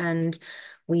inboxes, and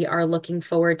we are looking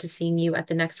forward to seeing you at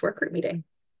the next work group meeting.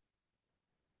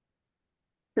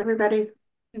 Everybody.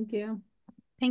 Thank you.